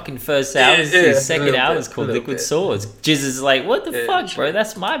 His fucking first album, his second album is called Liquid Swords. GZA's like, what the fuck, bro?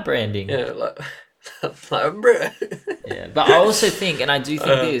 That's my branding. Yeah, like bro. Yeah, but I also think, and I do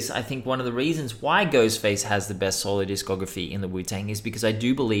think I think one of the reasons why Ghostface has the best solo discography in the Wu-Tang is because I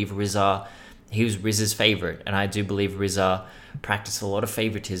do believe he was RZA's favorite, and I do believe RZA practiced a lot of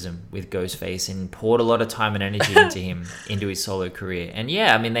favoritism with Ghostface and poured a lot of time and energy into his solo career. And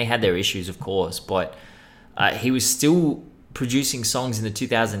yeah, I mean, they had their issues, of course, but he was still producing songs in the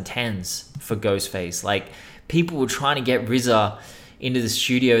 2010s for Ghostface. Like, people were trying to get RZA into the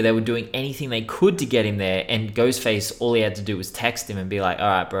studio. They were doing anything they could to get him there, and Ghostface, all he had to do was text him and be like, all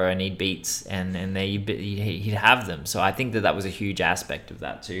right, bro, I need beats, and he'd have them. So I think that was a huge aspect of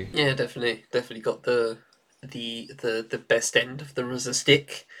that too. Yeah, definitely got the best end of the RZA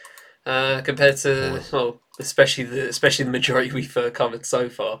stick compared to especially the majority we've covered so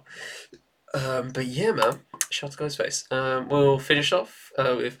far. But yeah, man, shout out to Ghostface. We'll finish off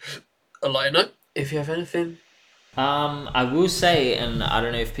with a lighter note. If you have anything. I will say, and I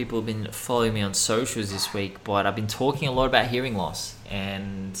don't know if people have been following me on socials this week, but I've been talking a lot about hearing loss,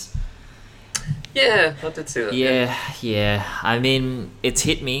 and yeah, I did see that. Yeah. I mean, it's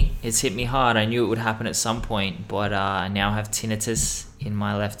hit me hard. I knew it would happen at some point, but I now have tinnitus in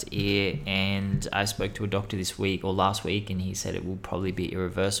my left ear, and I spoke to a doctor last week, and he said it will probably be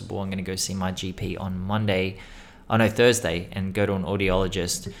irreversible. I'm going to go see my GP on Thursday, and go to an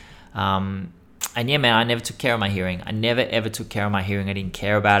audiologist. And yeah, man, I never took care of my hearing. I never, ever took care of my hearing. I didn't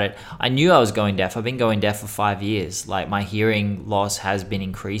care about it. I knew I was going deaf. I've been going deaf for 5 years. Like, my hearing loss has been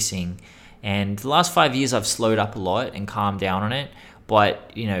increasing. And the last 5 years, I've slowed up a lot and calmed down on it.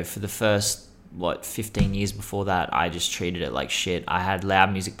 But, you know, for the first 15 years before that, I just treated it like shit. I had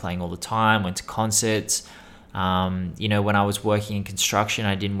loud music playing all the time, went to concerts. When I was working in construction,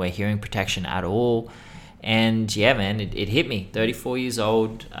 I didn't wear hearing protection at all. And yeah, man, it hit me. 34 years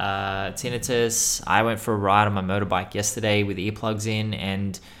old, tinnitus. I went for a ride on my motorbike yesterday with earplugs in,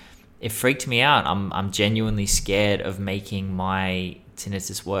 and it freaked me out. I'm genuinely scared of making my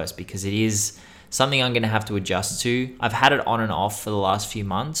tinnitus worse, because it is something I'm going to have to adjust to. I've had it on and off for the last few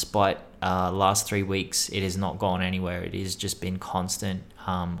months, but last 3 weeks, it has not gone anywhere. It has just been constant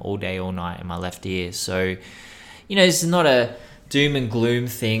all day, all night in my left ear. So, this is not a doom and gloom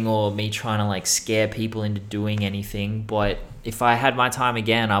thing or me trying to like scare people into doing anything. But if I had my time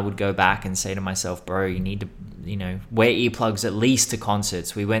again, I would go back and say to myself, bro, you need to, wear earplugs at least to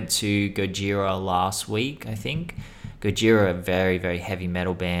concerts. We went to Gojira last week, I think. Gojira, a very, very heavy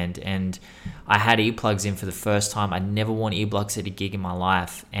metal band, and I had earplugs in for the first time. I'd never worn earplugs at a gig in my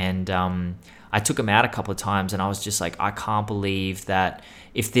life, and I took them out a couple of times, and I was just like, I can't believe that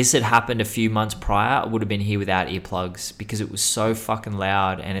if this had happened a few months prior, I would have been here without earplugs, because it was so fucking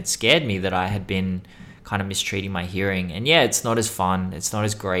loud, and it scared me that I had been kind of mistreating my hearing. And yeah, it's not as fun, it's not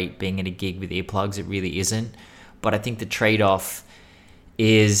as great being at a gig with earplugs, it really isn't. But I think the trade-off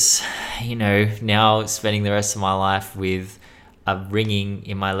is, now spending the rest of my life with a ringing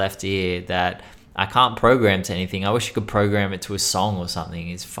in my left ear that I can't program to anything. I wish I could program it to a song or something.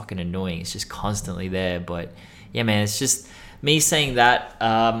 It's fucking annoying. It's just constantly there. But yeah, man, it's just me saying that.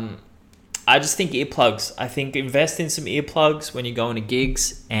 I just think earplugs. I think invest in some earplugs when you're going to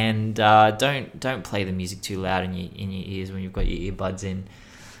gigs, and don't play the music too loud in your ears when you've got your earbuds in.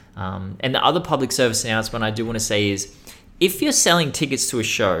 And the other public service announcement I do want to say is, if you're selling tickets to a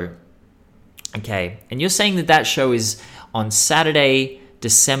show, okay, and you're saying that show is on Saturday,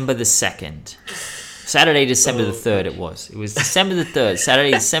 December the 2nd. Saturday, December the 3rd it was. It was December the 3rd. Saturday,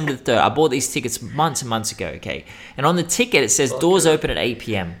 December the 3rd. I bought these tickets months and months ago, okay? And on the ticket, it says doors open at 8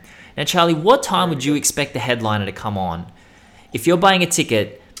 p.m. Now, Charlie, what time would you expect the headliner to come on if you're buying a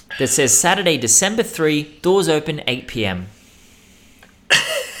ticket that says Saturday, December 3, doors open 8 p.m.?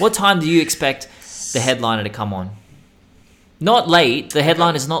 What time do you expect the headliner to come on? Not late. The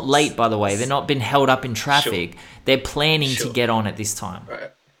headline is not late, by the way. They're not been held up in traffic. Sure. They're planning to get on at this time.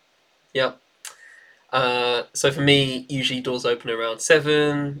 Right. Yep. So for me, usually doors open around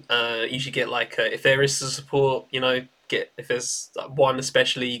 7. Usually get if there is support, if there's one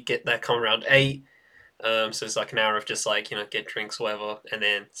especially, get that come around 8. So it's an hour of just get drinks, whatever, and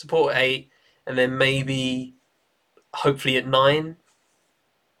then support 8, and then maybe, hopefully at 9,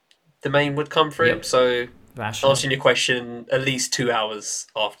 the main would come through. Yep. So rational. Answering your question, at least 2 hours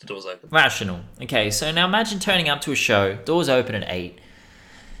after doors open. Rational. Okay, so now imagine turning up to a show, doors open at 8,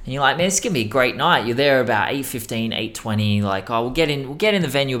 and you're like, man, it's going to be a great night. You're there about 8:15, 8:20, we'll get in the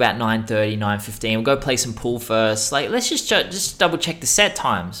venue about 9:30, 9:15, we'll go play some pool first. Let's just double check the set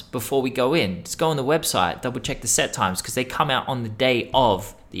times before we go in. Just go on the website, double check the set times, because they come out on the day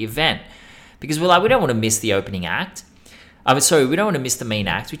of the event. Because we don't want to miss the opening act. We don't want to miss the main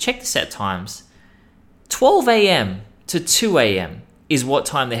act. We check the set times. 12 a.m. to 2 a.m. is what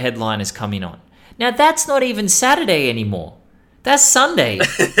time the headline is coming on. Now, that's not even Saturday anymore. That's Sunday.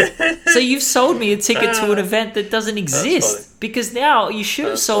 So you've sold me a ticket to an event that doesn't exist. Because now you should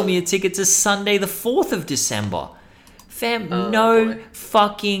have sold me a ticket to Sunday the 4th of December. Fam, no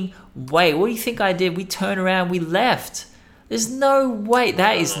fucking way. What do you think I did? We turned around, we left. There's no way.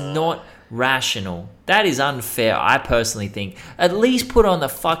 That is not rational. That is unfair, I personally think. At least put on the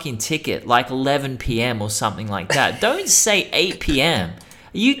fucking ticket 11 p.m. or something like that. Don't say 8 p.m.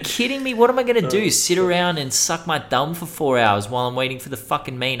 Are you kidding me? What am I going to do? Sit around and suck my thumb for 4 hours while I'm waiting for the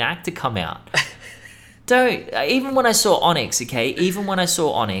fucking main act to come out? Even when I saw Onyx, okay? Even when I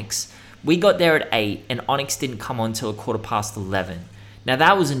saw Onyx, we got there at 8 and Onyx didn't come on until 11:15. Now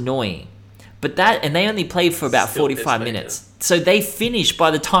that was annoying. And they only played for about 45 minutes. So they finished by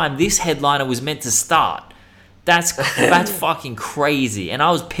the time this headliner was meant to start. That's fucking crazy. And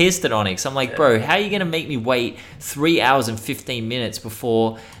I was pissed at Onyx. I'm like, bro, how are you going to make me wait 3 hours and 15 minutes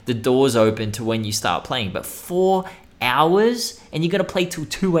before the doors open to when you start playing? But 4 hours? And you're going to play till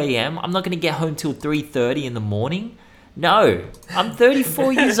 2 a.m.? I'm not going to get home till 3:30 in the morning? No. I'm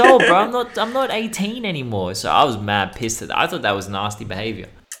 34 years old, bro. I'm not 18 anymore. So I was mad pissed at that. I thought that was nasty behavior.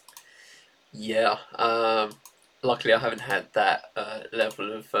 Yeah. Luckily, I haven't had that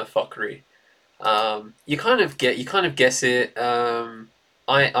level of fuckery. You kind of guess it.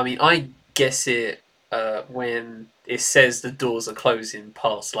 I guess it when it says the doors are closing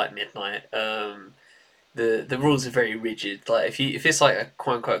past midnight. The rules are very rigid. If it's a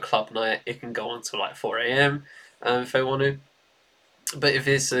quote unquote club night, it can go on till 4 a.m. If they want to. But if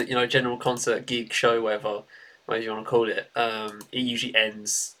it's a general concert, gig, show, whatever you want to call it, it usually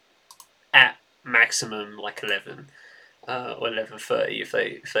ends at maximum like 11 or 11:30 if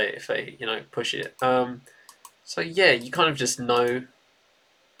they push it. So yeah, you kind of just know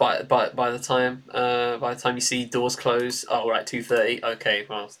by the time you see doors close. Oh right, 2:30. Okay,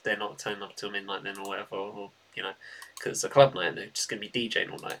 well they're not turning up till midnight then or whatever, or because it's a club night and they're just gonna be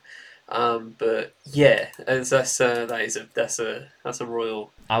DJing all night. But yeah, that's a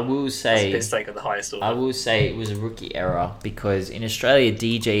royal. I will That's a say, piss take of the highest order. I will say it was a rookie error because in Australia,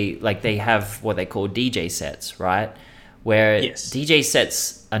 DJ, like they have what they call DJ sets, right? Where Yes. DJ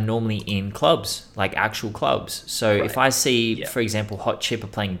sets are normally in clubs, like actual clubs. So if Right. I see, Yeah. for example, Hot Chip are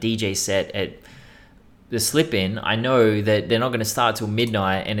playing DJ set at the Slip In, I know that they're not going to start till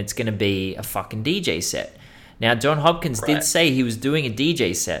midnight and it's going to be a fucking DJ set. Now, John Hopkins did Right. say he was doing a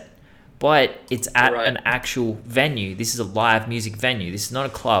DJ set, but it's at Right. an actual venue. This is a live music venue. This is not a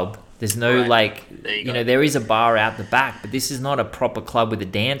club. There's no Right. There you go. there is a bar out the back, but this is not a proper club with a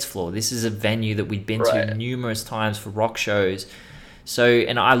dance floor. This is a venue that we've been to Right. numerous times for rock shows. So,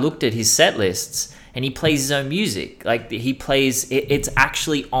 and I looked at his set lists and he plays his own music. Like he plays, it's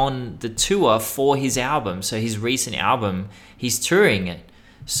actually on the tour for his album. So his recent album, he's touring it.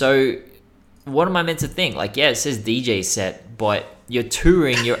 So what am I meant to think? Like, yeah, it says DJ set, but you're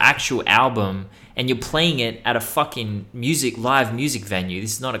touring your actual album and you're playing it at a fucking live music venue.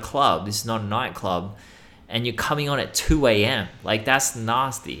 This is not a club. This is not a nightclub. And you're coming on at 2 a.m. Like, that's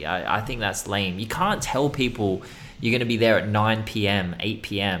nasty. I think that's lame. You can't tell people you're going to be there at 9 p.m., 8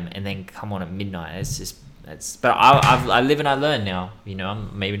 p.m., and then come on at midnight. But I live and I learn now.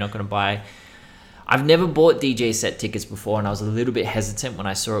 I'm maybe not going to buy. I've never bought DJ set tickets before, and I was a little bit hesitant when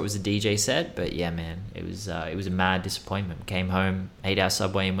I saw it was a DJ set. But yeah, man, it was a mad disappointment. Came home, ate our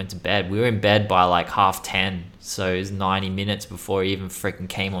Subway, and went to bed. We were in bed by like 10:30, so it was 90 minutes before he even freaking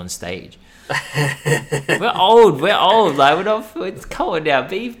came on stage. We're old. Like we're not. Come on now.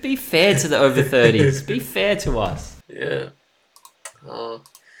 Be fair to the over 30s. Be fair to us. Yeah. Oh,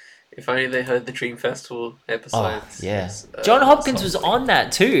 if only they heard the Dream Festival episodes. Oh, yeah. John Hopkins was on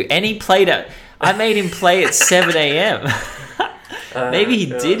that too, and he played it. I made him play at 7 a.m. Maybe he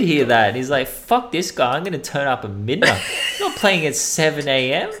did hear that, and he's like, "Fuck this guy! I'm gonna turn up at midnight. I'm not playing at 7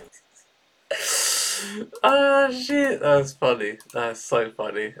 a.m." Oh shit, that's funny. That's so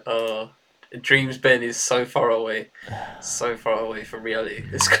funny. Dreams Ben is so far away from reality.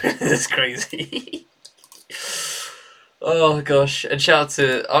 It's crazy. Oh gosh, and shout out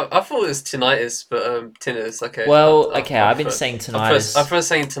to I thought it was tinnitus, but tinnitus. Okay. Well, okay, I've been saying tinnitus. I first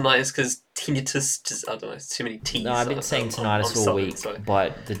saying tinnitus because tinnitus just I don't know. It's too many T's. No, I've been saying tinnitus all sorry, week, sorry.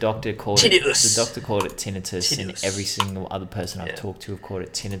 but the doctor called Tinnitus. it tinnitus, and every single other person I've talked to have called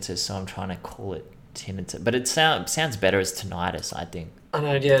it tinnitus. So I'm trying to call it tinnitus, but it sounds better as tinnitus, I think. I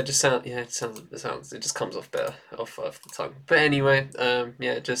know, yeah, it just comes off better off the tongue. But anyway,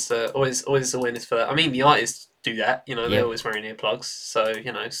 just always awareness for that. I mean, the artists do that, they're always wearing earplugs, so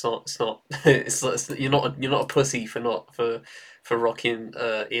you're not a pussy for rocking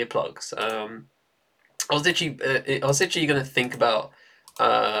earplugs. I was literally gonna think about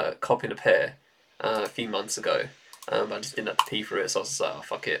copping a pair a few months ago, but I just didn't have to pee for it, so I was just like, oh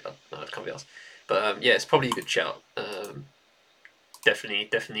fuck it, no, I can't be asked. But yeah, it's probably a good shout. Definitely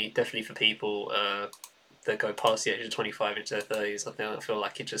for people that go past the age of 25 into their 30s. I feel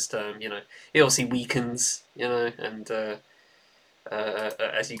like it just it obviously weakens, and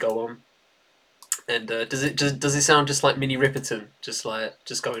as you go on. And does it sound just like Minnie Riperton, just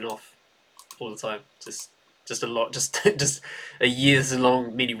going off all the time, just a lot, just a years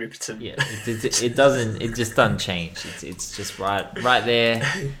long Minnie Riperton. Yeah, it doesn't. It just doesn't change. It's just right there.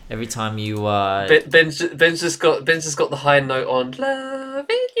 Every time you Ben's just got the high note on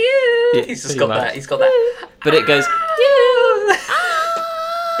loving you. Yeah, He's just pretty got much. that. He's got that. but it goes. You.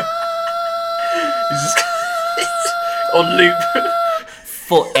 He's just on loop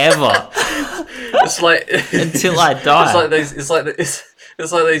Forever It's like until I die. It's like those.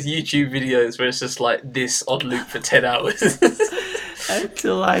 It's like those YouTube videos where it's just like this on loop for 10 hours.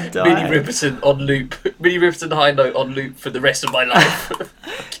 Until I die. Minnie Riperton on loop. Minnie Riperton high note on loop for the rest of my life.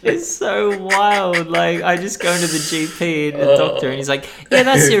 It's so wild. Like, I just go into the GP and the doctor, and he's like, "Yeah,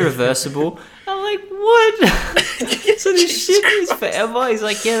 that's irreversible." I'm like, "What?" So this shit is forever. He's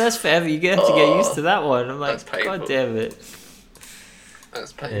like, "Yeah, that's forever. You have to get used to that one." I'm like, "God damn it."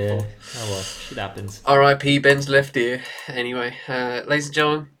 That's painful. Yeah. Oh well, shit happens. R.I.P. Ben's left ear. Anyway, ladies and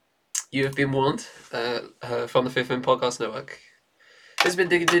gentlemen, you have been warned from the Fifth Wing Podcast Network. This has been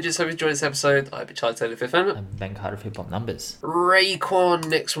Digging Digits. Hope you enjoyed this episode. I've been Charlie Taylor, Fifth Element. I'm Ben Carter of Hip Hop Numbers. Raekwon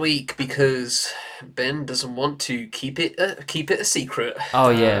next week because Ben doesn't want to keep it a secret. Oh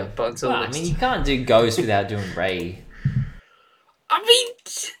yeah, but until next. you can't do Ghost without doing Ray. I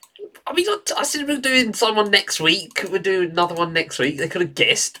mean, I said we're doing someone next week. We're doing another one next week. They could have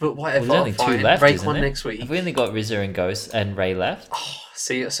guessed, but whatever. Well, there's only two left, Raekwon isn't it? next week. Have we only got RZA and Ghost and Ray left? Oh,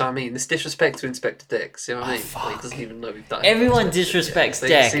 see, so I mean, this disrespect to Inspector Deck. See what I mean? Fuck. Like, he doesn't even know we've done. Everyone Inspector disrespects Deck.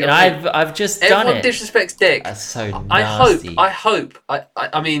 Deck, See and what I mean? I've just done Everyone it. disrespects Deck. That's so I nasty. hope.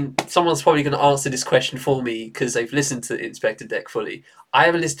 I mean, someone's probably going to answer this question for me because they've listened to Inspector Deck fully. I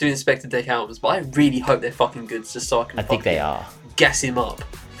haven't listened to Inspector Deck albums, but I really hope they're fucking good, just so I can. I think they are. Gas him up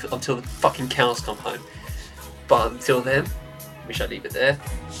until the fucking cows come home. But until then, we shall leave it there.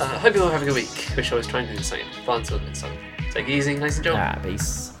 Hope you all have a good week. Wish I was trying to do the same. But until next time, take it easy, ladies and gentlemen. Alright,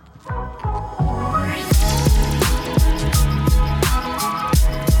 peace.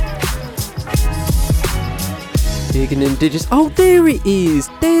 Digging in digits. Oh, there it is.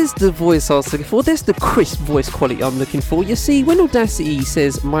 There's the voice I was looking for. There's the crisp voice quality I'm looking for. You see, when Audacity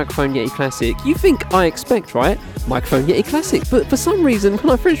says Microphone Yeti Classic, you think I expect, right? Microphone Yeti Classic. But for some reason, when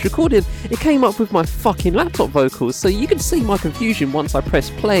I first recorded, it came up with my fucking laptop vocals. So you can see my confusion once I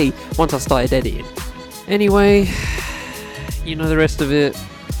pressed play, once I started editing. Anyway, you know the rest of it.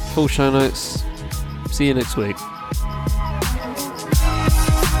 Full show notes. See you next week.